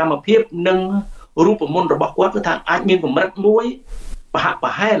ពីសកម្មភាពនិងរូបមន្តរបស់គាត់គឺថាអាចមានកម្រិតមួយប្រហាក់ប្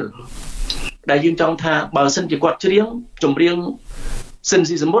រហែលដែលយើងចង់ថាបើសិនជាគាត់ច្រៀងចម្រៀងសិន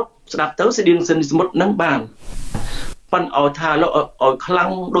ស៊ីសមុទ្រស្ដាប់ទៅស្តៀងសិនស៊ីសមុទ្រនឹងបានប៉ុន្តែឲ្យថាលោកឲ្យខ្លាំង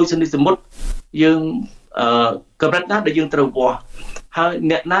ដោយសិនស៊ីសមុទ្រយើងកម្រិតណាដែលយើងត្រូវវាស់ហើយ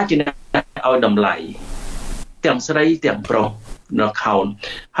អ្នកណាជាអ្នកឲ្យតម្លៃទាំងស្រីទាំងប្រុសនៅខោន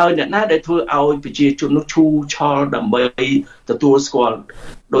ហើយអ្នកណាដែលធ្វើឲ្យប្រជាជននោះឈូឆលដើម្បីទទួលស្គាល់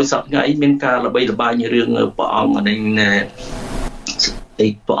ដោយសពថ្ងៃមានការល្បីល្បាញរឿងព្រះអង្គនេះ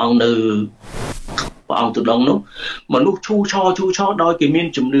ព្រះអង្គនៅព្រះអង្គទុដងនោះមនុស្សឈូឆលដោយគេមាន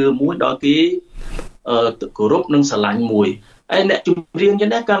ជំនឿមួយដោយគេគោរពនិងស្រឡាញ់មួយហើយអ្នកចម្រៀងចឹង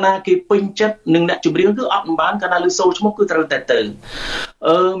ដែរកាលណាគេពេញចិត្តនឹងអ្នកចម្រៀងគឺអត់បានកាលណាលើសូរឈ្មោះគឺត្រូវតែទៅ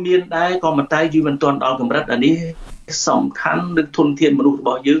មានដែរក៏មិនតែយូរមិនទាន់ដល់កម្រិតអានេះសំខាន់នឹងធនធានមនុស្សរប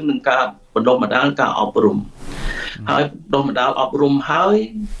ស់យើងនឹងការបណ្ដុះបណ្ដាលការអប់រំហើយបណ្ដុះបណ្ដាលអប់រំហើយ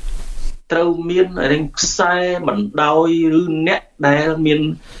ត្រូវមានរែងខ្សែបណ្ដោយឬអ្នកដែលមាន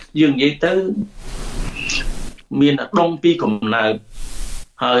យើងនិយាយទៅមានដងពីកំណើត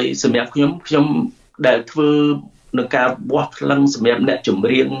ហើយសម្រាប់ខ្ញុំដែលធ្វើនឹងការវាស់ថ្លឹងសម្រាប់អ្នកចម្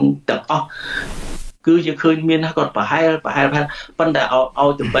រៀងទាំងអស់គឺយើងឃើញមានគាត់ប្រហែលប៉ុន្តែឲ្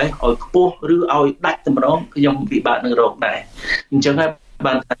យទៅបេះឲ្យខ្ពស់ឬឲ្យដាច់តែម្ដងខ្ញុំពិបាកនឹងរកដែរអញ្ចឹងហើយ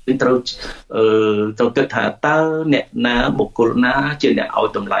បានថាត្រូវគិតថាតើអ្នកណាបុគ្គលណាជាអ្នកឲ្យ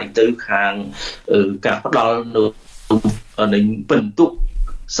តម្លៃទៅខាងការផ្ដល់នៅពិន្ទុ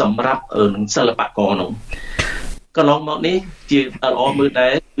សម្រាប់នឹងសិល្បករនោះកន្លងមកនេះជាល្អមើលដែ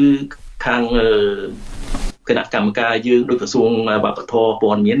រគឺខាងគណៈកម្មការយើងដោយក្រសួងវប្បធម៌ព័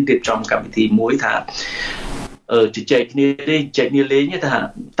ត៌មានរៀបចំកម្មវិធីមួយថាជជែកគ្នាលេងថា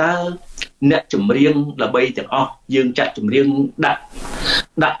តើអ្នកចម្រៀងល្បីទាំងអស់យើងចាក់ចម្រៀងដា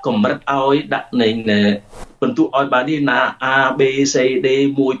ក់កម្រិតឲ្យដាក់នៃបន្ទុកឲ្យបាននេះណា A B C D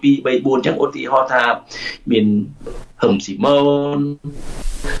 1 2 3 4អញ្ចឹងឧទាហរណ៍ថាមានហឹមស៊ីម៉ូន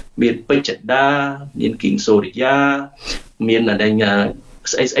មានពេជ្រចដាមានគីងសូរិយាមានអដែង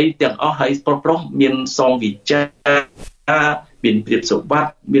ស្អីទាំងអស់ហើយប្រុសមានសងវិចាមានព្រាបសុវត្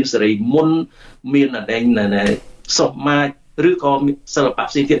ថិមានសេរីមុនមានអដែងសុមាជឬក៏សិល្បៈ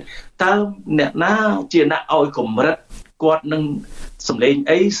ផ្សេងទៀតតើអ្នកណាជាអ្នកឲ្យកម្រិត គាត់នឹងសម្លេង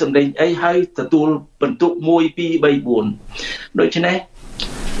អីហើយទទួលបន្ទុក1 2 3 4ដូច្នេះ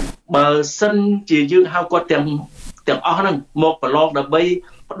បើសិនជាយើងហៅគាត់ទាំងអស់ហ្នឹងមកប្រឡងដើម្បី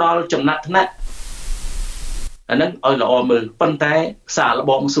ផ្ដល់ចំណាត់ថ្នាក់អាហ្នឹងឲ្យល្អមើលប៉ុន្តែសាកល្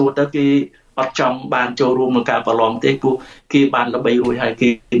បងសួរទៅគេអត់ចង់បានចូលរួមក្នុងការប្រឡងទេព្រោះគេបានល្បីរួចហើយគេ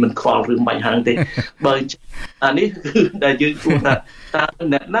មិនខ្វល់រឿងបញ្ហាហ្នឹងទេបើអានេះគឺដែលយើងគួរថាតើ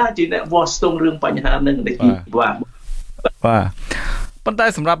អ្នកណាជាអ្នកវាស់ស្ទង់រឿងបញ្ហាហ្នឹងនេះបាទប៉ុន្តែ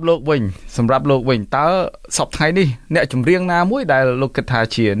សម្រាប់លោកវិញតើសពថ្ងៃនេះអ្នកចម្រៀងណាមួយដែលលោកគិតថា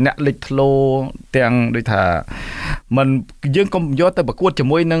ជាអ្នកលេចធ្លោទាំងដូចថាមិនយើងកុំយកទៅប្រកួតជា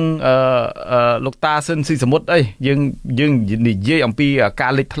មួយនឹងលោកតាស៊ិនស៊ីសមុទ្រអីយើងនិយាយអំពីកា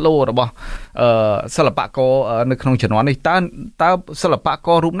រលេចធ្លោរបស់សិល្បករនៅក្នុងជំនាន់នេះតើសិល្បក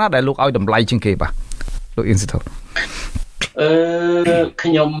ររូបណាដែលលោកឲ្យតម្លៃជាងគេបាទលោកអ៊ីនស៊ីថល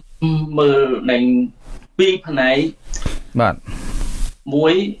ខ្ញុំមើលនឹងពីរផ្នែកបាទមួ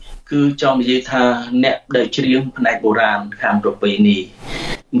យគឺចង់និយាយថាអ្នកដែលច្រៀងផ្នែកបុរាណខាងប្រពៃណី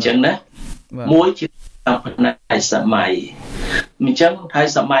អញ្ចឹងណាមួយជាផ្នែកសម័យអញ្ចឹងហើយ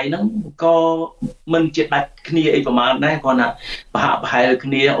សម័យហ្នឹងក៏មិនជាដាច់គ្នាអីប្រហែលដែរគាត់ថាប្រហែលគ្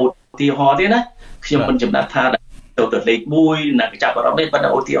នាឧទាហរណ៍ទេណាខ្ញុំមិនចំណាត់ថាទៅលេខ1ណាចាប់អារម្មណ៍នេះប៉ុន្តែ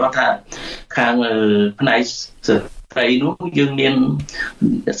ឧទាហរណ៍ថាខាងផ្នែកស្រីនោះយើងមាន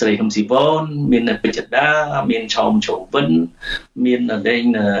ស្រីហឹមស៊ីវនមានពេជ្រដាមានឆោមជូវិនមានដេញ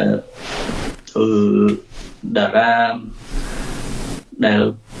តារាដែល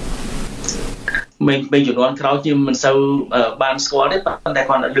មិនជំនាន់ក្រោយជាមិនសូវបានស្គាល់ទេប៉ុន្តែ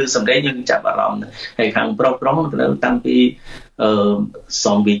គាត់ឮសម្លេងយើងចាប់អារម្មណ៍ហើយខាងប្រុសទៅតាំងពី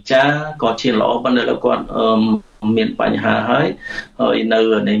សំវិចាក៏ជាល្អប៉ុន្តែគាត់មានបញ្ហាហើយនៅ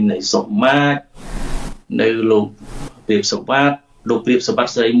នៃសុមាតនៅលោកព្រាបសវត្តលោកព្រាបសវត្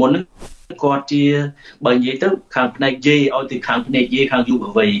តស្រីមុនគាត់ជាបើនិយាយទៅខាងផ្នែកយាយឲ្យទៅខាងផ្នែកយាយខាងយុវ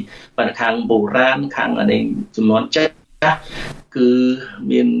វ័យប៉ុន្តែខាងបុរាណខាងនេះចំនួនចាស់គឺ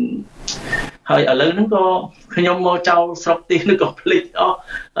មានហើយឥឡូវហ្នឹងក៏ខ្ញុំមកចោលស្រុកទីនេះក៏ភ្លេចអស់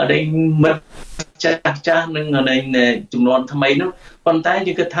នេះមិត្តចាស់នឹងចំនួនថ្មីនោះប៉ុន្តែ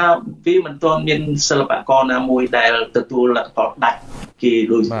យើងគិតថាវាមិនទាន់មានសិល្បករណាមួយដែលទទួលលទ្ធផលដាច់គេ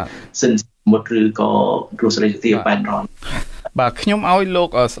ដូចសិនមុតឬក៏គ្រូស្រីជាទីប៉ែនរនបាទខ្ញុំឲ្យលោក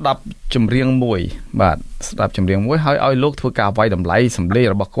ស្ដាប់ចម្រៀងមួយបាទស្ដាប់ចម្រៀងមួយហើយឲ្យលោកធ្វើការវាយតម្លៃសម្លេង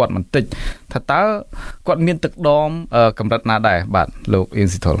របស់គាត់បន្តិចថាតើគាត់មានទឹកដមកម្រិតណាដែរបាទលោកអ៊ីន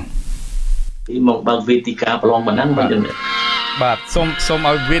ស៊ីថលពីមកបើកវេទិកាប្រឡងប៉ុណ្ណឹងបាទសូម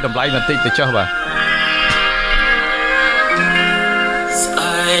ឲ្យវាតម្លៃបន្តិចទៅចុះបាទស្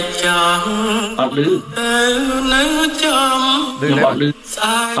អែកចាំអត់លឺនៅចាំអត់លឺ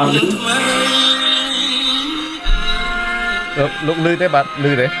លោកលឺទេបាទ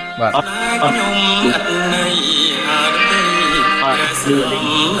លឺទេបាទខ្ញុំអត់ន័យហើយទេអត់លឺនេះ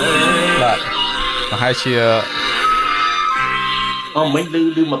បាទប្រហែលជាមិន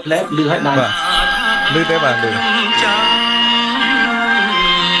លឺមួយផ្លែលឺឲ្យដែរបាទលឺទេបាទលឺ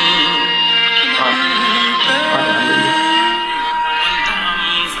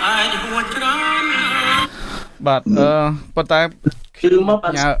បាទប៉ុន្តែគឺមក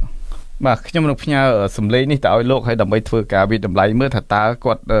ផ្ញើបាទខ្ញុំនឹងផ្ញើសម្លេងនេះទៅឲ្យលោកឲ្យដើម្បីធ្វើការវិតម្លៃមើលថាតើ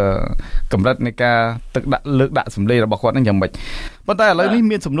គាត់កម្រិតនៃការទឹកដាក់លើកដាក់សម្លេងរបស់គាត់នឹងយ៉ាងម៉េចប៉ុន្តែឥឡូវនេះ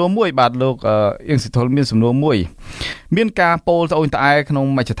មានសំណួរមួយបាទលោកអ៊ីនស៊ីថលមានសំណួរមួយមានការពោលត្អូញត្អែក្នុង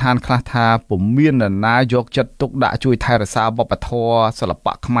មជ្ឈដ្ឋានខ្លះថាពុំមាននរណាយកចិត្តទុកដាក់ជួយថែរក្សាវប្បធម៌សិល្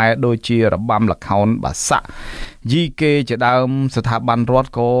បៈខ្មែរដូចជារបាំល្ខោនបាសាក់យីគេជាដើមស្ថាប័នរដ្ឋ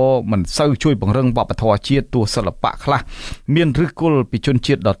ក៏មិនសូវជួយពង្រឹងវប្បធម៌ជាតិទោះសិល្បៈខ្លះមានឫសគល់ពីជន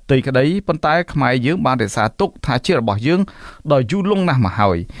ជាតិដទៃក្តីប៉ុន្តែខ្មែរយើងបានរក្សាទុកថាជារបស់យើងដល់យូរលង់ណាស់មក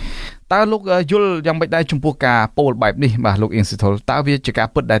ហើយតើលោកយល់យ៉ាងម៉េចដែរចំពោះការពោលបែបនេះបាទលោកអ៊ីនស៊ីថលតើវាជាការ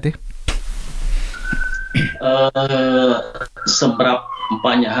ពិតដែរទេសម្រាប់ប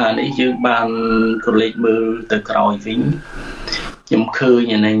ញ្ហានេះយើងបានក្រឡេកមើលទៅក្រោយវិញខ្ញុំឃើ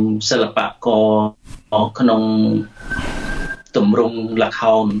ញនៅសិល្បករក្នុងទម្រង់ល្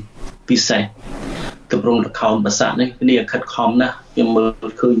ខោនពិសេសទម្រង់ល្ខោនបាសាក់នេះគ្នាខិតខំណាស់ខ្ញុំមើល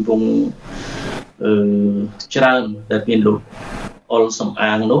ឃើញវងច្រើនដែលមានលោកអុលសំ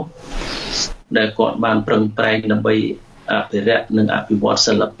អាងនោះដែលគាត់បានប្រឹងប្រែងដើម្បីអភិរក្សនិងអភិវឌ្ឍ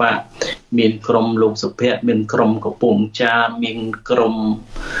សិល្បៈមានក្រុមលោកសុភ័ក្រមានក្រុមកំពង់ចាមមានក្រុម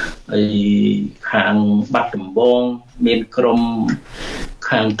ខាងបាត់ដំបងមានក្រុម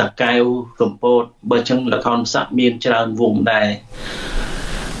ខាងតាកែវកំពតបើចឹងល្ខោនសាក់មានច្រើនវងដែរ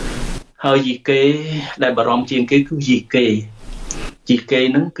ហើយយីគេដែលបារម្ភជាងគេគឺយីគេ ជាគេ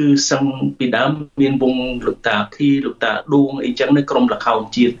ហ្នឹងគឺសឹងពីដើមមានវងលោកតាភីលោកតាដួងអីចឹងនៅក្រុមល្ខោន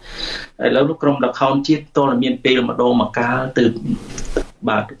ជាតិឥឡូវក្រុមល្ខោនជាតិតើមានពេលម្ដងមកកាលទៅ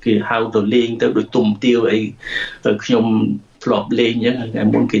បាទគេហៅទៅលេងទៅដូចទុំទាវអីខ្ញុំធ្លាប់លេងចឹងថ្ងៃ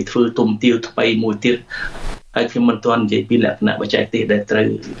មុនគេធ្វើទុំទាវថ្មីមួយទៀតហើយខ្ញុំមិនទាន់និយាយពីលក្ខណៈបច្ចេកទេសដែលត្រូវ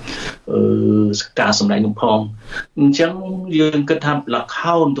ការសម្ដែងនោះផងអញ្ចឹងយើងគិតថាល្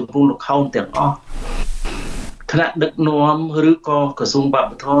ខោនទម្រង់ល្ខោនទាំងអស់ថ្នាក់ដឹកនាំឬក៏ក្រសួងវប្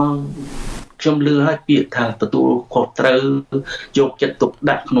បធម៌ខ្ញុំលើឲ្យពាក្យថាទទួលខុសត្រូវយកចិត្តទុក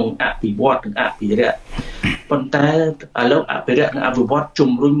ដាក់ក្នុងអភិវឌ្ឍនិងអភិរក្សប៉ុន្តែឥឡូវអភិរក្សនិងអភិវឌ្ឍ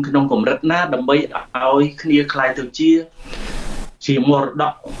ជំរុញក្នុងកម្រិតណាដើម្បីឲ្យគ្នាខ្លាយទៅជាមរត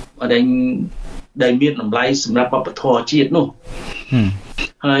កដែលមានតម្លៃសម្រាប់វប្បធម៌ជាតិនោះ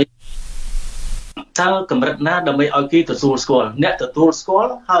ហើយតើកម្រិតណាដើម្បីឲ្យគេទទួលស្គាល់អ្នកទទួលស្គា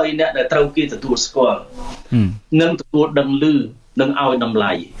ល់ហើយអ្នកដែលត្រូវគេទទួលស្គាល់នឹងទទួលដឹងឮនឹងឲ្យតម្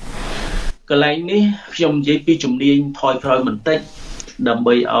លៃកន្លែងនេះខ្ញុំនិយាយពីជំនាញថយក្រោយបន្តិចដើម្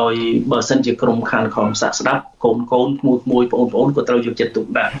បីឲ្យបើសិនជាក្រុមខាងខំសាក់ស្ដាប់កូនមួយបងប្អូនក៏ត្រូវយកចិត្តទុក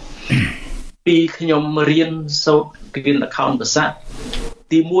ដាក់ពីខ្ញុំរៀនសូត្ររៀនល្ខោនភាសា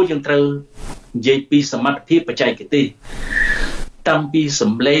ទី1យើងត្រូវនិយាយពីសមត្ថភាពបច្ចេកទេសតាំងពីស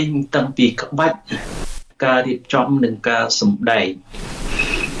ម្លេងតាំងពីក្បាច់ការរៀបចំនិងការសម្ដែង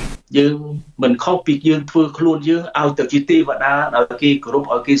យើងមិនខុសពីយើងធ្វើខ្លួនយើងឲ្យទៅជាទេវតាឲ្យគេគោរព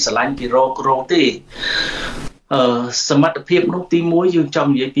ឲ្យគេស្រឡាញ់គេរកទេសមត្ថភាពនោះទី1យើងចង់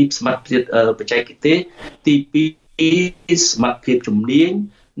និយាយពីសមត្ថភាពបច្ចេកទេសទី2សមត្ថភាពជំនាញ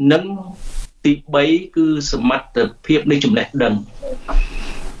និងទី3គឺសមត្ថភាពនៃចំណេះដឹង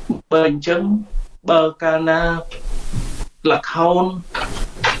បើអញ្ចឹងបើកាលណាល្ខោន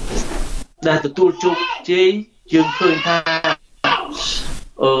ដែលទទួលជោគជ័យយើងឃើញថា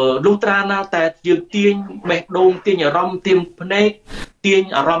លុះត្រាណាតែយើងទាញបេះដូងទាញអារម្មណ៍ទាញភ្នែកទាញ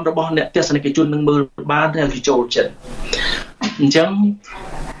អារម្មណ៍របស់អ្នកទស្សនិកជននឹងមើលបានហើយគេចូលចិត្តអញ្ចឹង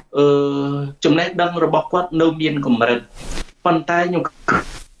ចំណេះដឹងរបស់គាត់នៅមានកម្រិតប៉ុន្តែខ្ញុំ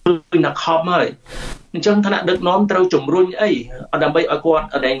គឺnakខំហើយអញ្ចឹងថ្នាក់ដឹកនាំត្រូវជំរុញអីដើម្បីឲ្យគាត់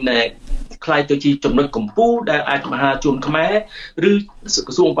ខ្លាយទៅជាចំណុចកម្ពុជាដែលអាចមហាជនខ្មែរឬ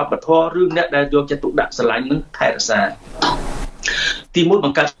ក្រសួងវប្បធម៌ឬអ្នកដែលយកចិត្តទុកដាក់ស្រឡាញ់នឹងថែរក្សាទី1ប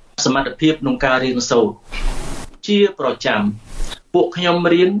ង្កើតសមត្ថភាពក្នុងការរៀនសូត្រជាប្រចាំពួកខ្ញុំ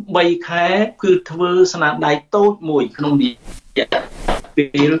រៀន3ខែគឺធ្វើស្នាដៃតូចមួយក្នុងរយៈ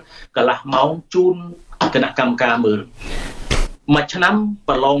ពេលកន្លះម៉ោងជូនគណៈកម្មការមើលមួយឆ្នាំ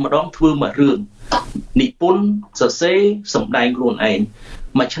ប្រឡងម្ដងធ្វើមួយរឿងនិពន្ធសរសេរសម្ដែងខ្លួនឯង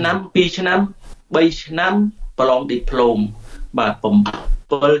មួយឆ្នាំ2ឆ្នាំ3ឆ្នាំប្រឡងឌីប្លូមបាទ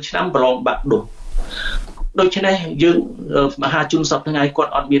7ឆ្នាំប្រឡងបាក់ឌុបដូច្នេះយើងមហាជនសពថ្ងៃគា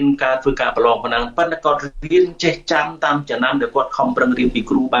ត់អត់មានការធ្វើការប្រឡងប៉ុណ្ណឹងប៉ុន្តែគាត់រៀនចេះចាំតាមចំណាំដែលគាត់ខំប្រឹងរៀនពី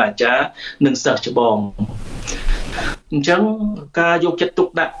គ្រូបាអាចារ្យនិងសិស្សច្បងអញ្ចឹងការយកចិត្តទុក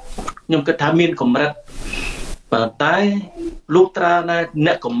ដាក់ខ្ញុំគិតថាមានកម្រិតប៉ុន្តែលុះត្រាណា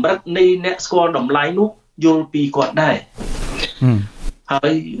អ្នកកម្រិតនៃអ្នកស្គាល់តម្លៃនោះយល់ពីគាត់ដែរហើ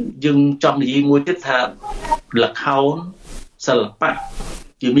យយើងចង់និយាយមួយទៀតថាល្ខោនសិល្បៈ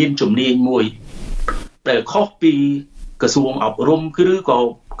ជាមានជំនាញមួយដែលខុសពីក្រសួងអប់រំឬក៏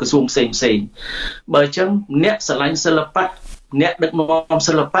ក្រសួងផ្សេងបើអញ្ចឹងអ្នកស្រឡាញ់សិល្បៈអ្នកដឹកនាំ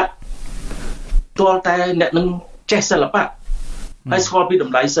សិល្បៈទាល់តែអ្នកនឹងចេះសិល្បៈហើយស្គាល់ពីត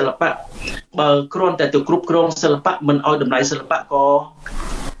ម្លៃសិល្បៈបើគ្រាន់តែទៅគ្រប់គ្រងសិល្បៈមិនឲ្យតម្លៃសិល្បៈក៏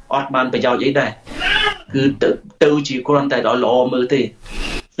អត់បានប្រយោជន៍អីដែរគឺទៅជាគ្រាន់តែដល់ល្អមើលទេ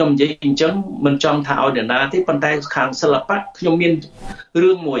ខ្ញុំនិយាយអញ្ចឹងមិនចង់ថាឲ្យអ្នកណាទេប៉ុន្តែខាងសិល្បៈខ្ញុំមាន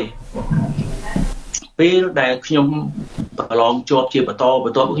រឿងមួយពេលដែលខ្ញុំប្រឡងជាប់ជាបន្ត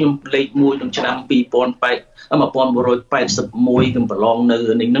ខ្ញុំលេខ1ក្នុងឆ្នាំ1981ខ្ញុំប្រឡងនៅ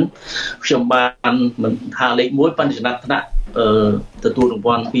នេះហ្នឹងខ្ញុំបានមិនថាលេខ1ប៉ុន្តែចំណាត់ថ្នាក់ទទួលរង្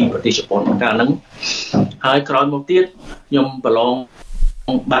វាន់ពីប្រទេសជប៉ុនកាលហ្នឹងហើយក្រោយមកទៀតខ្ញុំប្រឡង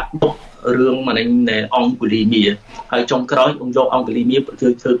បាក់ឌុបរឿងម៉ានិញអង្គុលីមៀហើយចុងក្រោយខ្ញុំយកអង្គុលីមៀធ្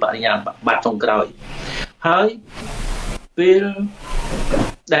វើបរិញ្ញាបត្រចុងក្រោយហើយពេល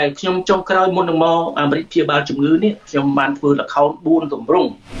ដែលខ្ញុំចុងក្រោយមុននឹងមកអាមេរិកព្យាបាលជំងឺនេះខ្ញុំបានធ្វើល្ខោន4ទម្រង់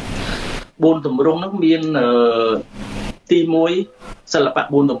ហ្នឹងមានទី1សិល្បៈ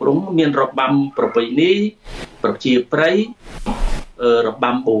4ទម្រង់មានរបាំប្រពៃណីប្រជាប្រិយរ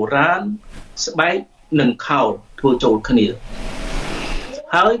បាំបុរាណស្បែកនិងខោលធ្វើចូលគ្នា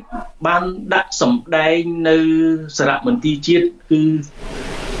ហើយបានដាក់សម្ដែងនៅសារមន្ទីរជាតិគឺ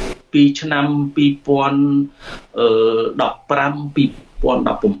ពីឆ្នាំ2015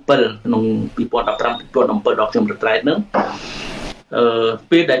 2017ក្នុង2015 2017ដល់ខ្ញុំរត្រែតហ្នឹង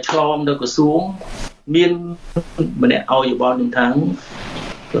ពេលដែលឆ្លងទៅក្រសួង មានម្នាក់ឲ្យយោបល់ខ្ញុំថា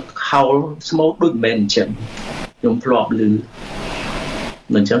ហោលស្មូតដូចមិនមែនអញ្ចឹងខ្ញុំធ្លាប់ឮ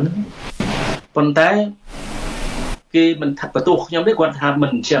មិនអញ្ចឹងប៉ុន្តែគេមិនថាបន្ទោសខ្ញុំទេគាត់ថាមិន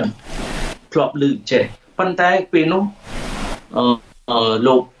អញ្ចឹងធ្លាប់ឮចេះប៉ុន្តែពេលនោះ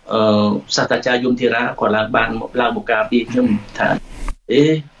លោកសាស្ត្រាចារ្យយមធីរាគាត់ឡើងមកការពារខ្ញុំថា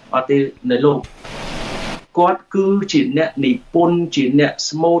អត់ទេនៅលោកគាត់គឺជាអ្នកនិពន្ធជាអ្នក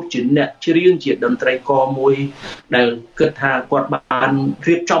ស្មូតជាអ្នកច្រៀងជាតន្ត្រីករមួយដែលគិតថាគាត់បាន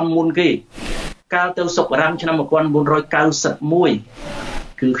រៀបចំមុនគេកាលទៅសុករាំងឆ្នាំ1991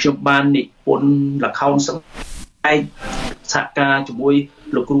គឺខ្ញុំបាននិពន្ធល្ខោនស្បែកសហការជាមួយ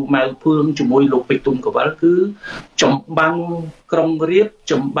លោកគ្រូម៉ៅភឿងជាមួយលោកពេជ្រទុំកវលគឺចម្បាំងក្រុងរៀប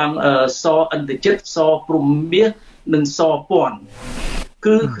ចម្បាំងសអន្តជិតសព្រំមាសនិងសពាន់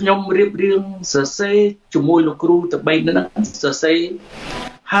គឺខ្ញុំរៀបរៀងសរសេរជាមួយលោកគ្រូតបីហ្នឹងសរសេរ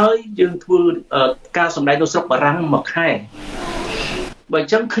ហើយយើងធ្វើការសម្ដែងនៅស្រុកបារាំងមួយខែបើអ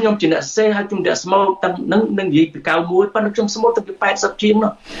ញ្ចឹងខ្ញុំជាអ្នកសេហើយខ្ញុំអ្នកស្មូតតាំងនឹងនិយាយពី91ប៉ុន្តែខ្ញុំស្មូតតាំងពី80ជាង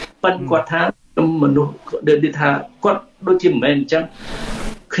នោះប៉ុន្តែគាត់ថាមនុស្សដែលថាគាត់ដូចជាមិនមែនអញ្ចឹង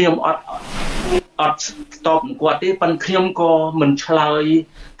ខ្ញុំអត់តបនឹងគាត់ទេប៉ុន្តែខ្ញុំក៏មិនឆ្លើយ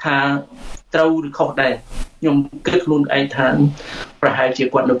ថាត្រូវឬខុសដែរខ្ញុំគិតខ្លួនឯងថាប្រហែលជា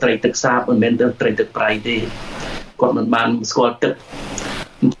គាត់នៅត្រីទឹកសាបមិនមែនត្រីទឹកប្រៃទេគាត់មិនបានស្គាល់ទឹក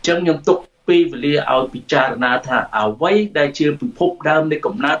អញ្ចឹងខ្ញុំទុកពេលវេលាឲ្យពិចារណាថាអ្វីដែលជាពិភពដើមនៃ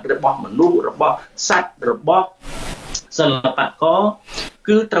កំណើតរបស់មនុស្សរបស់សត្វរបស់សិល្បករ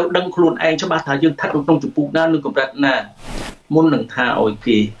គឺត្រូវដឹងខ្លួនឯងច្បាស់ថាយើងស្ថិតក្នុងចម្ពោះណានិងកម្រិតណាមុននឹងថាឲ្យ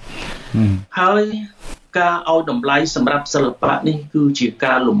គេហើយការឲ្យតម្លៃសម្រាប់សិល្បៈនេះគឺជា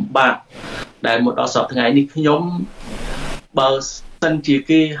ការលំបាកដែលមកដល់សប្តាហ៍ថ្ងៃនេះខ្ញុំបើសិនជា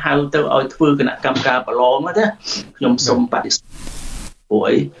គេហៅទៅឲ្យធ្វើគណៈកម្មការប្រឡងណាខ្ញុំសូមបដិសេធព្រោះ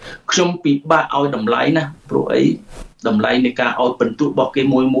អីខ្ញុំពិបាកឲ្យតម្លៃណាព្រោះអីតម្លៃនៃការឲ្យបន្ទុករបស់គេ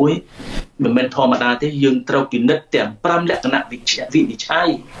មួយមិនមែនធម្មតាទេយើងត្រូវពិនិត្យទាំង5លក្ខណៈវិនិច្ឆ័យ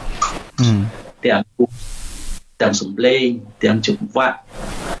ទាំងសំឡេងទាំងចង្វាក់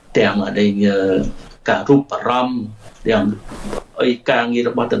ទាំងការរូបអារម្មណ៍ទាំងការងារ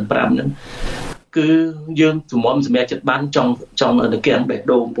របស់ទាំង5ហ្នឹងគឺយើងសម្រាប់ចិត្តបានចង់នៅកៀងបេះ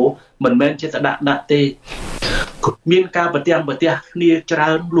ដូងពោះមិនមែនជាដាក់ទេមានការប្រទាំងគ្នាច្រើ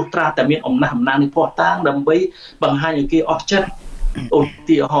នលុះត្រាតែមានអំណះអំណាងនេះផោះតាងដើម្បីបង្ហាញឲ្យគេអស់ចិត្តឧ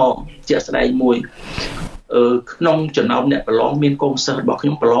ទាហរណ៍ជាក់ស្ដែងមួយក្នុងចំណោមអ្នកប្រឡងមានកូនសិស្សរបស់ខ្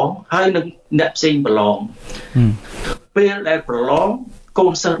ញុំប្រឡងហើយនឹងអ្នកផ្សេងប្រឡងពេលដែលប្រឡងកូ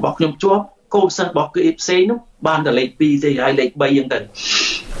នសិស្សរបស់ខ្ញុំជាប់កូនសិស្សរបស់គេផ្សេងនោះបានតែលេខ2ទេហើយលេខ3យ៉ាងទៅ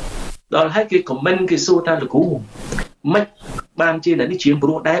ដល់ហើយគេខមមិនគេសួរថាលោកគ្រូមិនបានជានេះជាងព្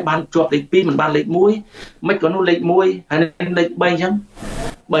រោះដែរបានជាប់លេខ2មិនបានលេខ1មិនក៏នោះលេខ1ហើយលេខ3អញ្ចឹង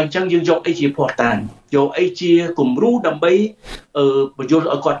បើអញ្ចឹងយើងយកអីជាភ័ស្តុតាងយកអីជាគំរូដើម្បីបញ្យល់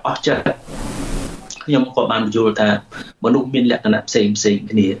ឲ្យគាត់អស់ចិត្តខ្ញុំក៏បានបញ្យល់ថាមនុស្សមានលក្ខណៈផ្សេង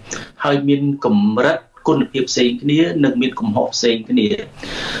គ្នាហើយមានកម្រិតគុណភាពផ្សេងគ្នានិងមានកំហុសផ្សេងគ្នា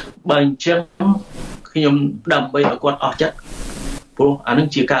បើអញ្ចឹងខ្ញុំដើម្បីឲ្យគាត់អស់ចិត្តព្រោះអានឹង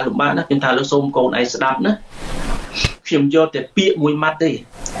ជាការលំបាកណាខ្ញុំថាលើសូមកូនឯងស្ដាប់ណាខ្ញុំយកតែពាក្យមួយម៉ាត់ទេ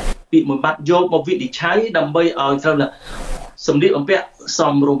ពាក្យមួយម៉ាត់យកមកវិនិច្ឆ័យដើម្បីឲ្យត្រូវសម្លៀកបំពាក់ស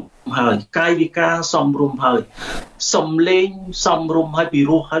មរម្យហើយកាយវិការសមរម្យហើយសំឡេងសមរម្យហើយពី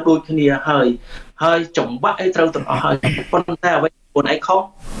រោះហើយដូចគ្នាហើយចង្វាក់អីត្រូវទាំងអស់ហើយប៉ុន្តែអ្វីកូនឯងខុស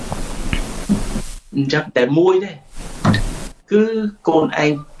អញ្ចឹងតែមួយទេគឺកូនឯ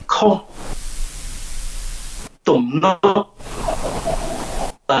ងខុសទំនុក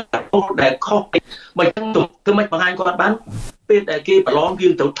ដែលខុសបើអញ្ចឹងគឺមិនបង្ហាញគាត់បានពេលដែលគេប្រឡងយើ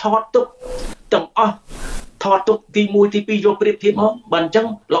ងត្រូវថតទុកទាំងអស់ថតទុកទី1ទី2យកប្រៀបធៀបមកបើអញ្ចឹង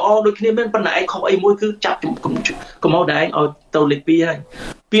ល្អដូចគ្នាមែនប៉ុន្តែឯងខុសអីមួយគឺចាប់កុំឲ្យដែរឯងឲ្យទៅលេខ2ហើយ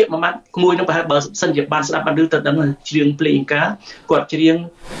ពាក្យមួយម៉ាត់ក្មួយនឹងប្រហែលបើសិនជាបានស្ដាប់បានឮទៅដឹងច្រៀងភ្លេងការគាត់ច្រៀង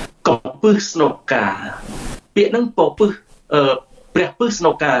កំពឹសស្នូកាពាក្យហ្នឹងពពឹសព្រះពឹសស្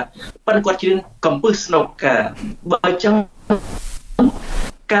នូកាប៉ុន្តែគាត់ច្រៀងកំពឹសស្នូកាបើអញ្ចឹង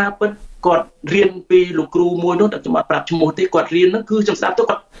ការពិតគាត់រៀនពីលោកគ្រូមួយនោះតែខ្ញុំអត់ប្រាប់ឈ្មោះទេគាត់រៀនហ្នឹងគឺខ្ញុំស្ដាប់ទៅ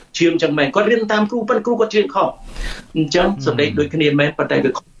គាត់ច្រៀងចឹងមែនគាត់រៀនតាមគ្រូប៉ុន្តែគ្រូគាត់ច្រៀងខុសអញ្ចឹងសម្ដីដូចគ្នាមែនប៉ុន្តែ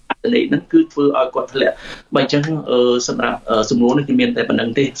វាខុសអត្ថន័យហ្នឹងគឺធ្វើឲ្យគាត់ធ្លាក់បើអញ្ចឹងសម្រាប់សំណួរនេះគឺមានតែប៉ុណ្្នឹង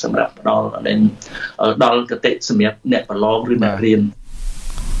ទេសម្រាប់ដល់គតិសម្រាប់អ្នកប្រឡងឬអ្នករៀន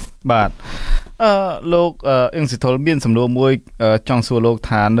បាទលោកអ៊ីងស៊ីថុលមានសំណួរមួយចង់សួរលោក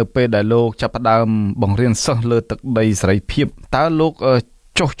ថានៅពេលដែលលោកចាប់ផ្ដើមបង្រៀនសិស្សលើទឹកដីសេរីភាពតើលោក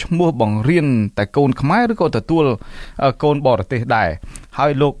ចុះឈ្មោះបង្រៀនតែកូនខ្មែរឬក៏ទទួលកូនបរទេសដែរហើ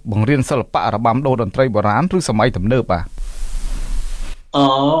យលោកបង្រៀនសិល្បៈរបាំដូរតន្ត្រីបុរាណឬសម័យទំនើបបាទ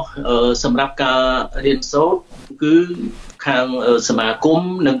សម្រាប់ការរៀនសូត្រគឺខាងសមាគម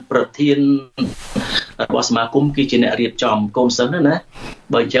និងប្រធានរបស់សមាគមគឺជាអ្នករៀបចំកូនសិស្សណា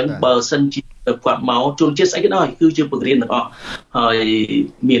បើអញ្ចឹងបើសិនជាគាត់មកជនជាតិស្អីក៏ដោយគឺជាបង្រៀនទាំងអស់ហើយ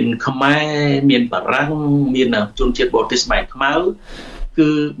មានខ្មែរមានបារាំងមានជនជាតិបរទេសស្បែកខ្មៅគឺ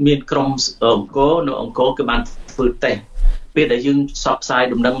មានក្រុមអង្គរនៅអង្គរគឺបានធ្វើតេស្តពេលដែលយើងសបផ្សាយ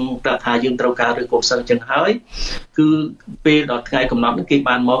ដំណឹងប្រាប់ថាយើងត្រូវការឬកូនសិស្សអញ្ចឹងហើយគឺពេលដល់ថ្ងៃកំណត់នេះគេ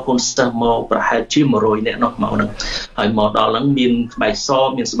បានមកកូនសិស្សមកប្រហែលជា100នាក់នោះមកហ្នឹងហើយមកដល់ហ្នឹងមានស្បែកស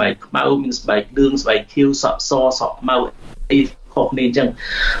មានស្បែកខ្មៅមានស្បែកលឿងស្បែកខៀវសក់សសក់ខ្មៅអីខុសគ្នាអញ្ចឹង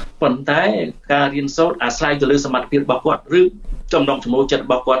ប៉ុន្តែការរៀនសូត្រអាស្រ័យទៅលើសមត្ថភាពរបស់គាត់ឬចំណងចំណូលចិត្តរ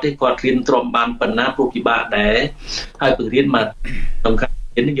បស់គាត់ទេគាត់រៀនទ្រាំបានប៉ុណ្ណាព្រោះពិបាកដែរហើយបង្រៀនមកក្នុងការ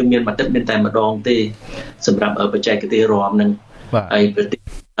រៀនយើងមានមួយទឹកមានតែម្ដងទេសម្រាប់បច្ចេកទេសរាំនឹងហើយ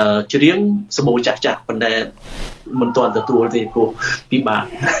ច្រៀងសម្បូរចាស់ចាស់ប៉ុន្តែមិនទាន់ទទួលទេព្រោះពិបាក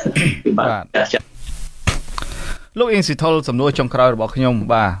ចាស់លោកអ៊ីងស៊ីថុលសំណួរចុងក្រោយរបស់ខ្ញុំ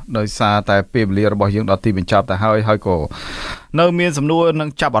បាទដោយសារតែពេលវេលារបស់យើងដល់ទីបញ្ចប់ទៅហើយក៏នៅមានសំណួរនឹង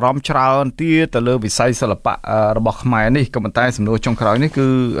ចាប់អារម្មណ៍ច្រើនទៀតទៅលើវិស័យសិល្បៈរបស់ខ្មែរនេះក៏ប៉ុន្តែសំណួរចុងក្រោយនេះគឺ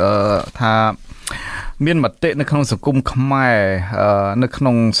ថាមានមតិនៅក្នុងសង្គមខ្មែរនៅក្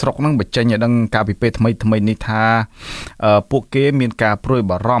នុងស្រុកហ្នឹងបញ្ចេញឲ្យដឹងការពិភាក្សាថ្មីនេះថាពួកគេមានការព្រួយ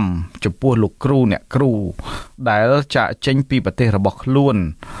បារម្ភចំពោះលោកគ្រូអ្នកគ្រូដែលចាក់ចេញពីប្រទេសរបស់ខ្លួន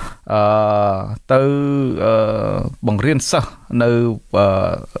ទៅបង្រៀនសិស្ស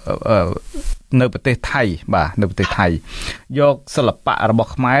នៅប្រទេសថៃបាទនៅប្រទេសថៃយកសិល្បៈរបស់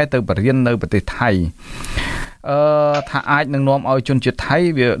ខ្មែរទៅបរៀននៅប្រទេសថៃថាអាចនឹងនាំឲ្យជនជាតិថៃ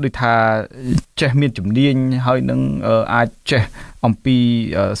វាដូចថាចេះមានជំនាញហើយនឹងអាចចេះអំពី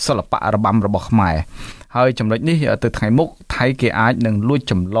សិល្បៈរបាំរបស់ខ្មែរហើយចំណុចនេះទៅថ្ងៃមុខថៃគេអាចនឹងលួច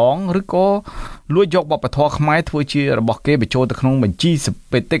ចម្លងឬក៏លួចយកវប្បធម៌ខ្មែរធ្វើជារបស់គេបញ្ចូលទៅក្នុងបញ្ជី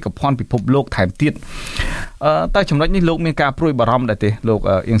បេតិកភណ្ឌពិភពលោកថែមទៀតតែចំណុចនេះលោកមានការព្រួយបារម្ភដែរទេលោក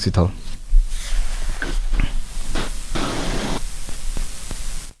អ៊ីងស៊ីថុល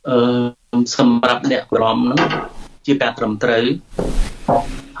សម្រាប់អ្នកបារម្ភហ្នឹងជាការត្រឹមត្រូវ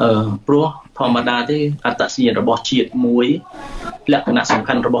ព្រោះធម្មតាទេអត្តសញ្ញាណរបស់ជាតិមួយលក្ខណៈសំ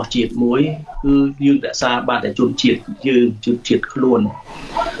ខាន់របស់ជាតិមួយគឺយើងរក្សាបានតែជនជាតិយើងជនជាតិខ្លួន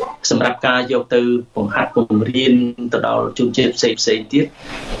សម្រាប់ការយកទៅបង្ហាត់បង្រៀនទៅដល់ជនជាតិផ្សេងទៀត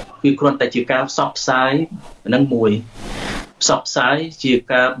វាគ្រាន់តែជាការផ្សព្វផ្សាយហ្នឹងមួយផ្សព្វផ្សាយជា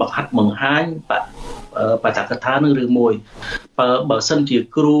ការបង្ហាត់បង្ហាញបច្ចេកថានឹងឬមួយបើសិនជា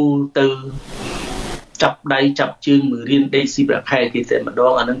គ្រូទៅចាប់ដៃចាប់ជើងមើលរៀនដេកស៊ីប្រខែគេតែម្ដ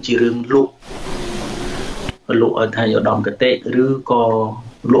ងអានឹងជារឿងលក់ឲ្យថាឧត្តមកតេឬក៏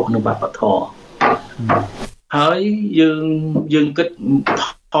លក់នៅវប្បធម៌ហើយយើងគិត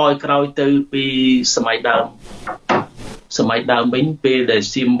ថយក្រោយទៅពីសម័យដើមវិញពេលដែល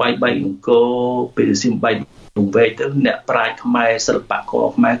សៀមបែកអង្គរពេលសៀមបែកលំវែកទៅអ្នកប្រាជ្ញខ្មែរសិល្បករ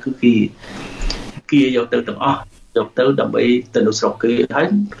ខ្មែរគឺគេយកទៅទាំងអស់យកទៅដើម្បីទៅនៅស្រុកគេហើយ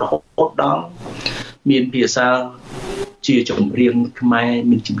រហូតដល់មានភាសាជាចម្រៀងខ្មែរ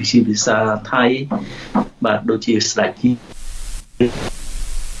មានជាភាសាថៃបាទដូចជាស្ដេច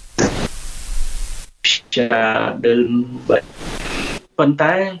ចាដើនបាទប៉ុន្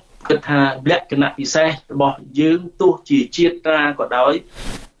តែគិតថាលក្ខណៈពិសេសរបស់យើងទោះជាជាតិណាក៏ដោយ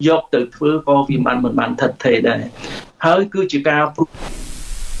យកទៅធ្វើក៏វាមិនបានថិតថេរដែរហើយគឺជាការ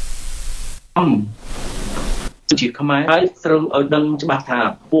ជាខ្មែរហើយត្រូវឲ្យដឹងច្បាស់ថា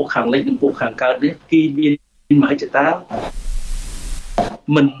ពួកខាងលិចនិងពួកខាងកើតនេះគឺមានមហិច្ឆតា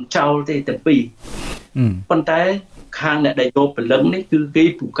មិនចោលទេទាំងពីរប៉ុន្តែខាងអ្នកដែលយកព្រលឹងនេះគឺគេ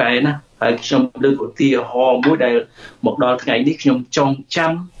ពូកែណាហើយខ្ញុំលើកឧទាហរណ៍មួយដែលមកដល់ថ្ងៃនេះខ្ញុំចង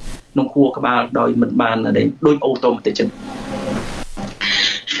ចាំក្នុងខួរក្បាលដោយមិនបានដូចអូតូម៉ាទិកចឹង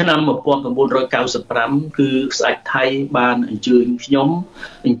ឆ្នាំ1995គឺស្ដេចថៃបានអញ្ជើញខ្ញុំ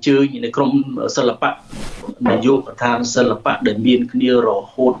នៅក្រុមសិល្បៈនយោបាយដ្ឋានសិល្បៈដែលមានគ្នារ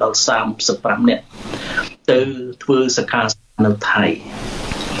ហូតដល់35នាក់ទៅធ្វើសិក្ខាសាលានៅថៃ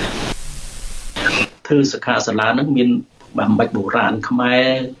ធ្វើសិក្ខាសាលានឹងមានបំបាច់បុរាណខ្មែរ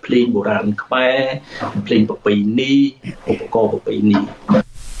ភ្លេងបុរាណខ្មែរភ្លេងប្រពៃណីឧបករណ៍ប្រពៃណី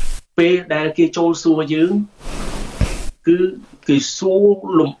ពេលដែលគេចូលសួរយើងគឺគេសួរ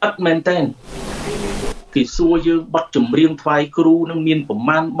លំអិតមែនតើគេសួរយើងបទចម្រៀងថ្វាយគ្រូនឹងមានប្រ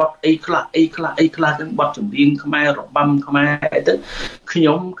មាណបទអីខ្លះទាំងបទចម្រៀងខ្មែររបាំខ្មែរទៅខ្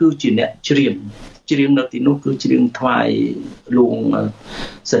ញុំគឺជាអ្នកច្រៀងនៅទីនោះគឺច្រៀងថ្វាយលួង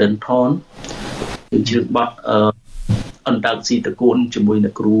សរិនថនគឺច្រៀងបទអណ្ដើកស៊ីតកូនជាមួយនឹ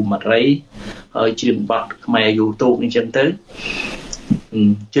ងគ្រូម៉ារីហើយច្រៀងបទខ្មែរយូតូកអញ្ចឹងទៅ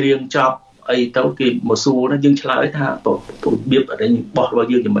ច្រៀងចប់ អីទៅគេមកសួរណាយើងឆ្លើយថារបៀបដែលបោះរបស់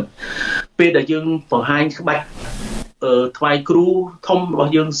យើងយ៉ាងម៉េចពេលដែលយើងបង្ហាញក្បាច់ថ្វាយគ្រូធំរប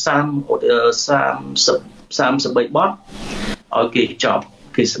ស់យើង33បទឲ្យគេចប់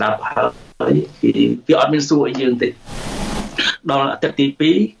គេស្ដាប់ហើយគេអត់មានសួរអីយើងទេដល់អាទិត្យ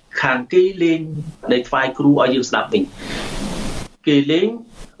ទី2ខាងគេលេងនៃថ្វាយគ្រូឲ្យយើងស្ដាប់វិញគេលេង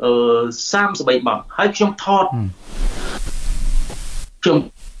33បទហើយខ្ញុំថត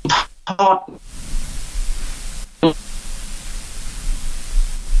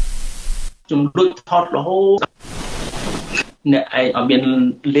ជំរុញថតរហូតអ្នកឯងអត់មាន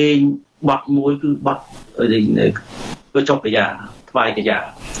លេងបទមួយគឺបទទៅចុះកាយាថ្វាយកាយា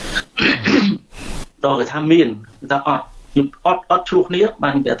ដល់គេថាមានថាអត់ខ្ញុំអត់ឆ្លោះគ្នា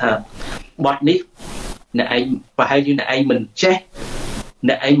បានគេថាបទនេះអ្នកឯងប្រហែលជាអ្នកឯងមិនចេះ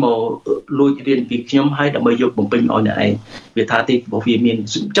អ្នកឯងមកលួចរៀនពីខ្ញុំហើយដើម្បីយកបំពេញឲ្យអ្នកឯងវាថាទីរបស់វាមានអ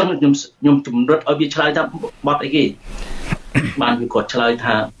ញ្ចឹងខ្ញុំជំរិតឲ្យវាឆ្លើយថាបទអីគេបានវាគាត់ឆ្លើយ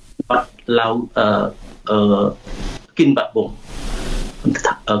ថាបទឡៅគិនបាក់បង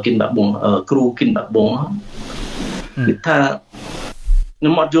គិនបាក់បងគ្រូគិនបាក់បងគេថាខ្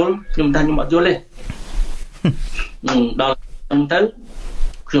ញុំអត់យល់ខ្ញុំថាខ្ញុំអត់យល់ទេដល់ទៅ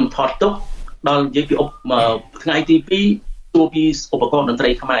ខ្ញុំថតទុកដល់និយាយពីថ្ងៃទី2សួរពីឧបករណ៍តន្ត្រី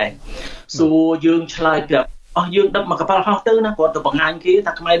ខ្មែរសួរយើងឆ្លើយប្រាប់អស់យើងដឹកមកកប៉ាល់ហោះទៅណាគាត់ទៅបង្ហាញគេ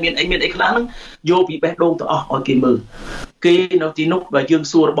ថាខ្មែរមានអីខ្លះហ្នឹងយកពីបេះដូងទៅអស់ឲ្យគេមើលគេនៅទីនោះបើយើង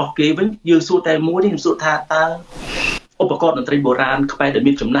សួររបស់គេវិញយើងសួរតែមួយនេះខ្ញុំសួរថាតើឧបករណ៍តន្ត្រីបុរាណខ្មែរដែល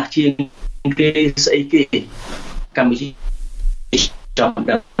មានចំណាស់ជាងគេស្អីគេកម្ពុជាចំ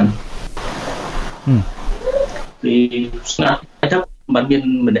ដល់ពីស្ងាត់ថាมันមាន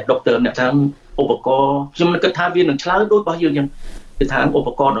ម្នាក់ដុកទ័រអ្នកថាឧបករណ៍ខ្ញុំគិតថាវានឹងឆ្លើយដូចរបស់យើងចឹងគឺថាឧប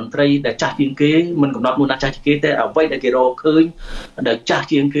ករណ៍តន្ត្រីដែលចាស់ជាងគេមិនកំណត់មួយណាចាស់ជាងគេតែអ្វីដែលគេរកឃើញដែលចាស់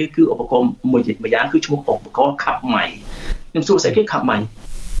ជាងគេគឺឧបករណ៍មួយយ៉ាងគឺឈ្មោះឧបករណ៍ខាប់ម៉ៃខ្ញុំសួរស្អីគេខាប់ម៉ៃ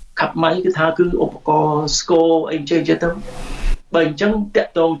គឺថាគឺឧបករណ៍ស្គរអីចេះទៅបើអញ្ចឹងតា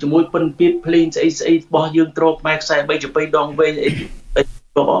ក់ទងជាមួយពិនពៀតភ្លេងស្អីរបស់យើងត្រកម៉ែខ្សែ3ចំបៃដងវែងអី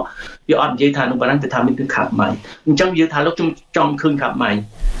ក៏វាអត់និយាយថានោះបារាំងទៅថាមានគឺខាប់ម៉ៃអញ្ចឹងយើងថាលោកខ្ញុំចង់ឃើញខាប់ម៉ៃ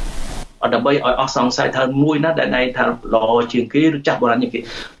អត់ដើម្បីឲ្យអស់សង្ស័យថាមួយណាដែលណៃថាល្អជាងគេឬចាស់បុរាណជាង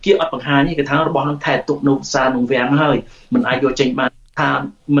គេអត់បង្ហាញទេគេថារបស់នឹងថែទុកនៅផ្សារក្នុងវាំងហើយមិនអាចយកចេញបានថា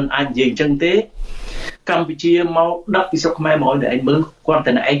មិនអាចនិយាយអញ្ចឹងទេកម្ពុជាមកដឹកពីស្រុកខ្មែរមកឲ្យអ្នកឯងមើលគាត់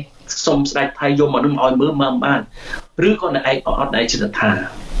តែអ្នកឯងសុំស្ដេចថៃយកមកនឹងឲ្យមើលមកបានឬក៏អ្នកឯងអត់អ្នកឯងចិត្តថា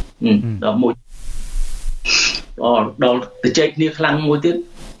ដល់មួយដល់ទៅចែកគ្នាខ្លាំងមួយទៀត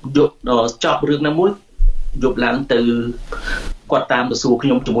យកចប់រឿងណាមួយយប់ឡើងទៅគាត់តាមទៅសួរខ្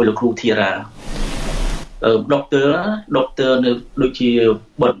ញុំជាមួយលោកគ្រូធីរ៉ាដុកទ័រនៅដូចជា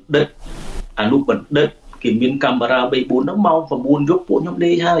បណ្ឌិតអនុបណ្ឌិតគេមានកាមេរ៉ា B4 ហ្នឹងម៉ោង9យប់ពួកខ្ញុំ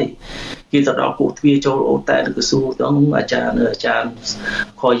ដេកហើយគេទៅដល់គោទ្វារចូលអូតែទៅសួរទៅអាចារ្យ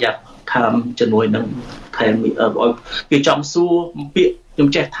ខយ៉ាប់ខាំជំនួយនឹងថែមឲ្យគេចង់សួរពាក្យខ្ញុំ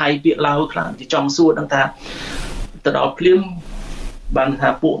ចេះថៃពាក្យឡាវខ្លះគេចង់សួរដឹងថាទៅដល់ភ្លាមបានថា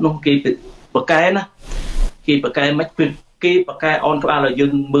ពួកនោះគេបកែណាគេបកែមិនគេបកែអនក្បាលឲ្យយើ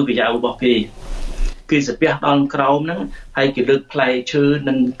ងមើលកាយ៉ារបស់គេសាពះដល់ក្រោមហ្នឹងហើយគេលើកផ្លែឈើ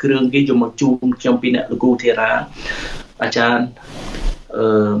និងគ្រឿងគេយកមកជូនខ្ញុំពីអ្នកលោកគ្រូធីរ៉ាអាចារ្យ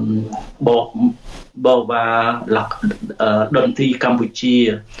បវ៉ាតន្ត្រីកម្ពុជា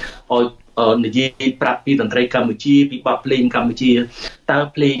ឲ្យនិយាយប្រាប់ពីតន្ត្រីកម្ពុជាពីបទភ្លេងកម្ពុជាតើ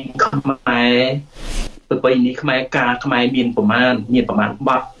ភ្លេងខ្មែរប្រពៃណីខ្មែរការខ្មែរមានប្រមាណប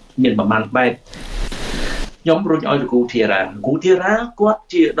ទមានប្រមាណបែបខ្ញុំរុញឲ្យលោកគ្រូធីរ៉ាគាត់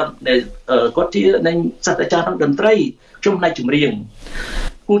ជានៃសាស្ត្រាចារ្យតន្ត្រីខ្ញុំផ្នែកចម្រៀង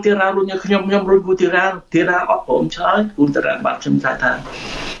គ្រូធីរ៉ារុញឲ្យខ្ញុំរុញគ្រូធីរ៉ាអត់ព្រមឆ្លើយគ្រូធីរ៉ាបាទខ្ញុំថា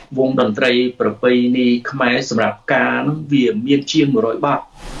វងតន្ត្រីប្រពៃណីខ្មែរសម្រាប់ការនឹងវាមានជាង100បទ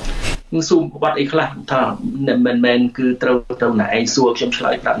នឹងស៊ូមបទអីខ្លះថាមិនមែនគឺត្រូវទៅណែឯងសួរខ្ញុំឆ្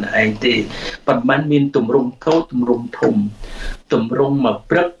លើយប្រាប់ណែឯងទេប៉ុន្មានមានទម្រង់តូចទម្រង់ធំទម្រង់មួយ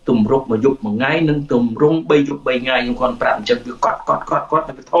ព្រឹកទម្រង់មួយយប់មួយថ្ងៃនិងទម្រង់3យប់3ថ្ងៃខ្ញុំគាត់ប្រាប់អញ្ចឹងវាគាត់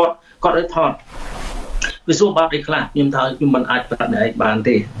ទៅថតគាត់ឲ្យថតវាសួរបទអីខ្លះខ្ញុំថាខ្ញុំមិនអាចប្រាប់ណែឯងបាន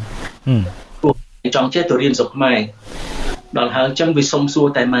ទេព្រោះចង់ចេះទៅរៀនស្រុកខ្មែរដល់ហើយអញ្ចឹងវាសុំសួរ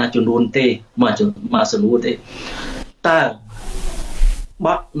តែមួយចំនួនទេមួយសំណួរទេតើប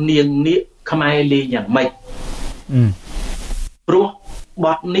ទនាងនាគខ្មែរលេងយ៉ាងម៉េចព្រោះប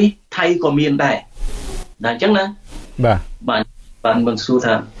ទនេះថៃក៏មានដែរអញ្ចឹងណាបានមិនសួរ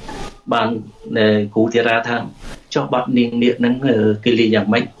ថាបានគ្រូធីរ៉ាថាចុះបទនាងនាគហ្នឹងគេលេងយ៉ាង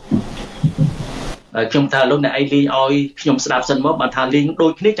ម៉េចខ្ញុំថាលោកអ្នកឯងលេងឲ្យខ្ញុំស្ដាប់សិនមកបានថាលេងដូ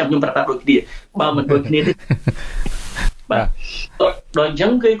ចគ្នាចាំខ្ញុំប្រាប់ដូចគ្នាបើមិនដូចគ្នាទេ បាទដល់អញ្ចឹ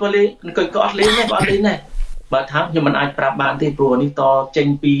ងគេក៏លេងក៏អត់លេងដែរអត់លេងដែរបាទថាខ្ញុំមិនអាចប្រាប់បានទេព្រោះនេះតចេញ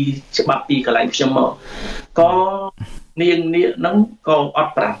ពីច្បាប់ពីកន្លែងខ្ញុំមកក៏នាងហ្នឹងក៏អ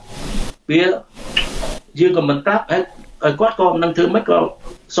ត់ប្រាប់វាយើងក៏មិនប្រាប់ហើយគាត់ក៏មិនធ្វើមិនក៏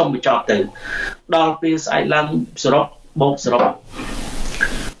សុំបញ្ចប់ទៅដល់ពេលស្អែកឡើងសរុបបោកសរុប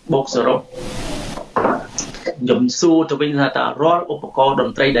ខ្ញុំសួរទៅវិញថាតើរាល់ឧបករណ៍ត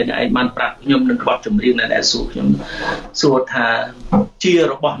ន្ត្រីដែលអ្នកឯងបានប្រាប់ខ្ញុំនឹងបទចម្រៀងដែលសួរខ្ញុំសួរថាជា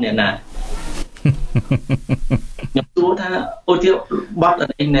របស់អ្នកណាខ្ញុំសួរថាអូជាបទ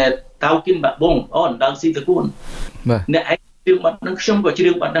អីណែតៅគិនបាក់បងអូនដល់ស៊ីតគួនអ្នកឯងច្រៀងបទនឹងខ្ញុំក៏ច្រៀ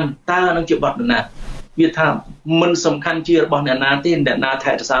ងបទនឹងតើនឹងជាបទណាវាថាមិនសំខាន់ជារបស់អ្នកណាទេអ្នកណា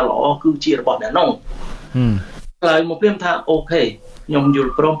ថែរក្សាល្អគឺជារបស់អ្នកនោះឆ្លើយមកព្រាមថាអូខេខ្ញុំយ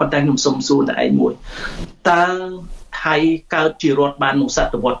ល់ព្រមប៉ុន្តែខ្ញុំសុំសួរតែឯងមួយតើថៃកើតជារដ្ឋបានក្នុងស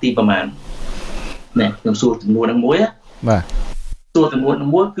តវត្សទីប្រមាណណែខ្ញុំសួរចំនួនហ្នឹងមួយបាទសួរចំនួនហ្នឹ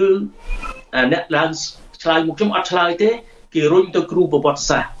ងមួយគឺអ្នកឡើងឆ្លើយមកខ្ញុំអត់ឆ្លើយទេគេរុញទៅគ្រូប្រវត្តិ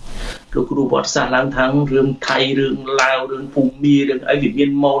សាស្ត្រលោកគ្រូប្រវត្តិសាស្ត្រឡើងថារឿងថៃរឿងឡាវរឿងភូមារឿងអីវាមាន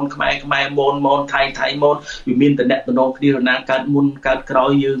មនខ្មែរមនថៃមនវាមានតំណែងគ្នារណាកើតមុនកើតក្រោ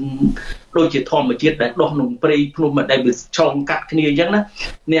យយើងដូចជាធម្មជាតិដែលដុះក្នុងព្រៃភ្នំដែលវាឆ្លងកាត់គ្នាអញ្ចឹងណា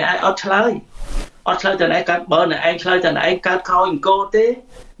អ្នកឯងអត់ឆ្លើយតែឯងកើតបើអ្នកឯងឆ្លើយតែឯងកើតក្រោយអង្គរទេ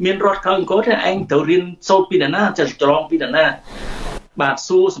មានរត់ក្រោយអង្គរទេឯងត្រូវរៀនសូត្រពីណាចេះច្រងពីណាបាទ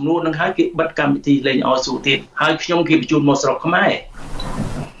សួរសំណួរនឹងហើយគេបិទកម្មវិធីលេងឲ្យសួរទៀតហើយខ្ញុំគេបញ្ជូនមកស្រុកខ្មែរ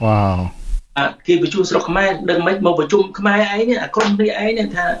វ៉ាវគេបញ្ជូនស្រុកខ្មែរដឹងមិនមកប្រជុំខ្មែរឯងនេះអាក្រុមនេះឯងនេះ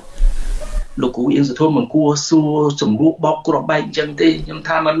ថាលោកគ្រូអៀងសធមមិនគួរសួរសម្រួលបោកគ្រាប់បែកអញ្ចឹងទេខ្ញុំ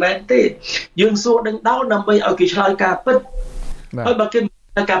ថាមិនមែនទេយើងសួរដេញដោលដើម្បីឲ្យគេឆ្លើយការពិតហើយបើគេ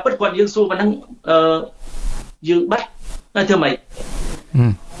ការពិតគាត់យើងសួរប៉ុណ្ណឹងយើងបាត់តែធ្វើម៉េច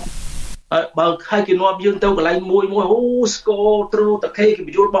បើឲ្យគេនាំយើងទៅកន្លែងមួយអូស្គរទ្រូតខេគេប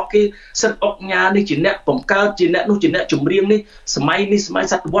ញ្យល់របស់គេសិតអុកញ៉ានេះជាអ្នកបង្កើតជាអ្នកនោះជាអ្នកចម្រៀងនេះសម័យ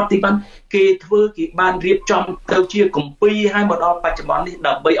សតវត្សទីបានគេធ្វើគេបានរៀបចំទៅជាគម្ពីរឲ្យមកដល់បច្ចុប្បន្ននេះ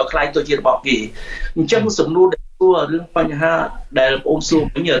ដើម្បីឲ្យខ្លាយទៅជារបស់គេអញ្ចឹងសំណួរដែលសួររឿងបញ្ហាដែលបងសួរ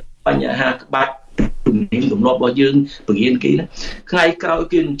វិញបញ្ហាក្បាច់ទំនៀមទម្លាប់របស់យើងពង្រៀនគេណាថ្ងៃក្រោយ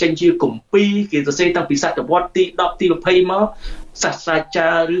គេនឹងចេញជាគម្ពីរគេសរសេរតាំងពីសតវត្សទី10ទី20មកសាស្ត្រាចា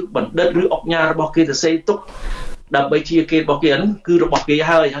រ្យឬបណ្ឌិតឬអុកញ៉ារបស់គេសរសេរទុកដើម្បីជាគេរបស់គេហ្នឹងគឺរបស់គេ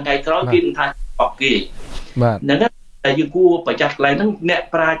ហើយថ្ងៃក្រោយគេនឹងថារបស់គេបាទហ្នឹងតែយើងគួរប្រយ័ត្នកន្លែងហ្នឹងអ្នក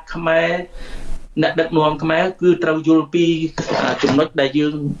ប្រាជ្ញខ្មែរអ្នកដឹកនាំខ្មែរគឺត្រូវយល់ពីចំណុចដែលយើ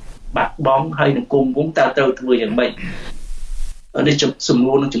ងបាត់បង់ហើយនឹងគុំវងតើត្រូវធ្វើយ៉ាងម៉េចនេះសំ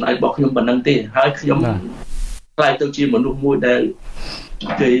ណួរនឹងចំណាយរបស់ខ្ញុំប៉ុណ្ណឹងទេហើយខ្ញុំខ្លាចទៅជាមនុស្សមួយដែល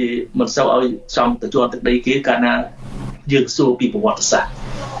គេមិនសូវឲ្យសំទទួលទឹកដីគេកាលណាយើងសួរពីប្រវត្តិសាស្ត្រ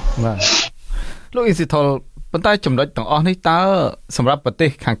បាទលោកអ៊ីស៊ីថុលប៉ុន្តែចំណុចទាំងអស់នេះតើសម្រាប់ប្រទេស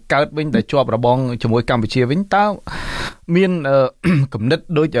ខាងកើតវិញដែលជាប់របងជាមួយកម្ពុជាវិញតើមានគំនិត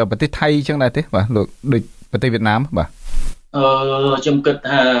ដូចប្រទេសថៃអញ្ចឹងដែរទេបាទលោកដូចប្រទេសវៀតណាមបាទខ្ញុំគិត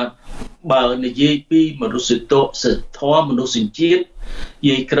ថាបើនិយាយពីមនុស្សធម៌មនុស្សជាតិនិ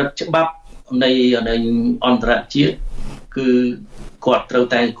យាយក្រឹតច្បាប់នៃអន្តរជាតិគឺគាត់ត្រូវ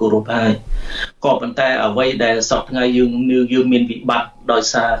តែគោរពហើយក៏ប៉ុន្តែអ្វីដែលសពថ្ងៃយើងមានវិបត្តិដោយ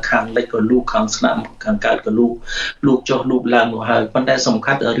សារខាងលិចក៏លូកខាងស្នាមខាងកើតក៏លូកចុះលូកឡើងមកហើយប៉ុន្តែសំ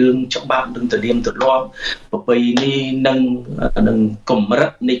ខាន់រឿងច្បាប់និងទម្លាប់ប្រពៃណីនិងកម្រិ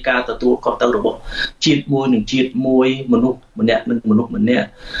តនៃការទទួលខុសត្រូវរបស់ជាតិមួយនិងជាតិមួយមនុស្សម្នាក់និងមនុស្សម្នាក់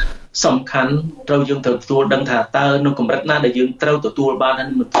សំខាន់ត្រូវយើងត្រូវទទួលដឹងថាតើនៅកម្រិតណាដែលយើងត្រូវទទួលបានហើយ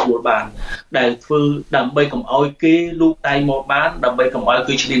មិនទទួលបានដែលធ្វើដើម្បីកុំឲ្យគេលូកដៃមកបានដើម្បីកុំឲ្យ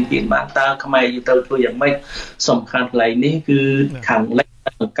គេឈ្លានពានបានតើខ្មែរយើងត្រូវធ្វើយ៉ាងម៉េចសំខាន់កន្លែងនេះគឺខាងលិច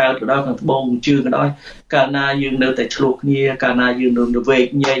កើតទៅដល់ខាងត្បូងជឿក៏ដោយកាលណាយើងនៅតែឆ្លោះគ្នាកាលណាយើងនៅវែក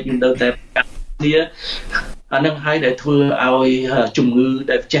ញែកយើងនៅតែកាត់គ្នាអានឹងហើយដែលធ្វើឲ្យជំងឺ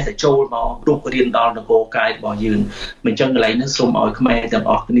ដែលចេះតែចូលមករុករៀនដល់នគរកាយរបស់យើងមិនចឹងកន្លែងនេះសូមឲ្យខ្មែរទាំង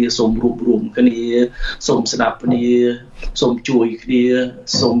អស់គ្នាសូមរួបរวมគ្នាសូមស្ដាប់គ្នាសូមជួយគ្នា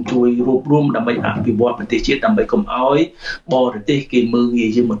សូមជួយរួបរวมដើម្បីអភិវឌ្ឍប្រទេសជាតិដើម្បីកុំឲ្យបរទេសគេមើលងាយ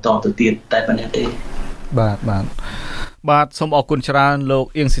យើងបន្តទៅទៀតតែប៉ុណ្ណេះទេបាទសូមអរគុណច្រើនលោក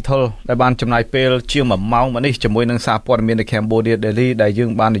អៀងស៊ីថុលដែលបានចំណាយពេលជាង1ម៉ោងមកនេះជាមួយនឹងសារព័ត៌មាននៅ Cambodia Daily ដែលយើង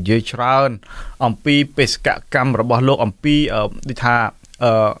បាននិយាយច្រើនអំពីបេសកកម្មរបស់លោកអំពីដូចថា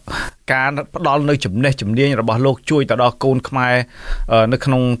ការផ្ដល់នៅចំណេះជំនាញរបស់លោកជួយទៅដល់កូនខ្មែរនៅក្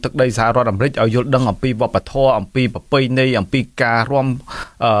នុងទឹកដីសហរដ្ឋអាមេរិកឲ្យយល់ដឹងអំពីវប្បធម៌អំពីប្រពៃណីអំពីការរាំ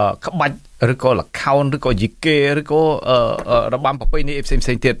ក្បាច់ឬក៏ល្ខោនឬក៏យីកេឬក៏របាំប្រពៃណីផ្សេង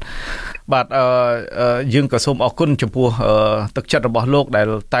ៗទៀតបាទយើងក៏សូមអរគុណចំពោះទឹកចិត្តរបស់លោកដែល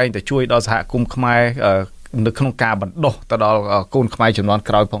តែងតែជួយដល់សហគមន៍ខ្មែរ នៅក្នុងការបណ្ដុះទៅដល់កូនខ្មែរជំនាន់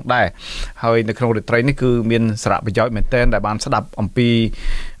ក្រោយផងដែរហើយនៅក្នុងរាត្រីនេះគឺមានសារៈប្រយោជន៍មែនទែនដែលបានស្ដាប់អំពី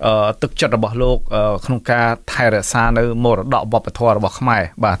ទឹកចិត្តរបស់លោកក្នុងការថែរក្សានៅមរតកវប្បធម៌របស់ខ្មែរ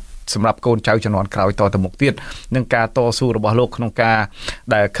បាទសម្រាប់កូនចៅជំនាន់ក្រោយតទៅមុខទៀតនឹងការតស៊ូរបស់លោកក្នុងការ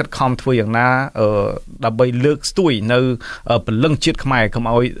ដែលខិតខំធ្វើយ៉ាងណាដើម្បីលើកស្ទួយនៅពលឹងជាតិខ្មែរកុំ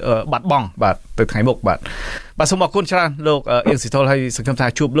ឲ្យបាត់បង់បាទទៅថ្ងៃមុខបាទសូមអរគុណច្រើនលោកអៀងស៊ីថុលហើយសង្ឃឹមថា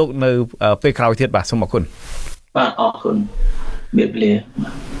ជួបលោកនៅពេលក្រោយទៀតបាទសូមអរគុណបាទអរគុណbiệtលា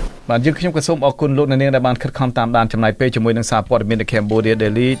បាទយើងខ្ញុំក៏សូមអរគុណលោកអ្នកនាងដែលបានខិតខំតាមដានចំណាយពេលជាមួយនឹងសារព័ត៌មាននៅ Cambodia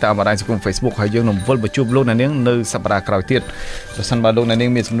Daily តាមបណ្ដាញសង្គម Facebook ហើយយើងនឹងវិលមកជួបលោកអ្នកនាងនៅសប្តាហ៍ក្រោយទៀតប្រសិនបើលោកអ្នកនា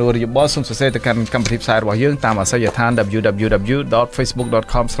ងមានសំណួរយោបល់សូមសរសេរទៅកាន់កម្មវិធីផ្សាយរបស់យើងតាមអាសយដ្ឋាន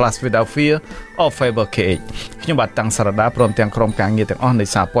www.facebook.com/withoutfear or favorkh ខ្ញុំបាទតាំងសារ៉ាព្រមទាំងក្រុមការងារទាំងអស់នៃ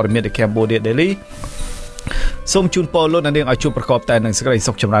សារព័ត៌មាននៅ Cambodia Daily សូមជូនពរលោកអ្នកនាងឲ្យជួបប្រកបតែនឹងសេចក្តី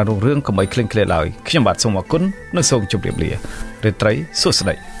សុខចម្រើនរុងរឿងកុំឲ្យឃ្លៀងឃ្លាតឡើយខ្ញុំបាទសូមអរគុណនិងសូមជម្រាបលារាត្រីសួស្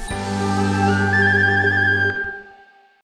តី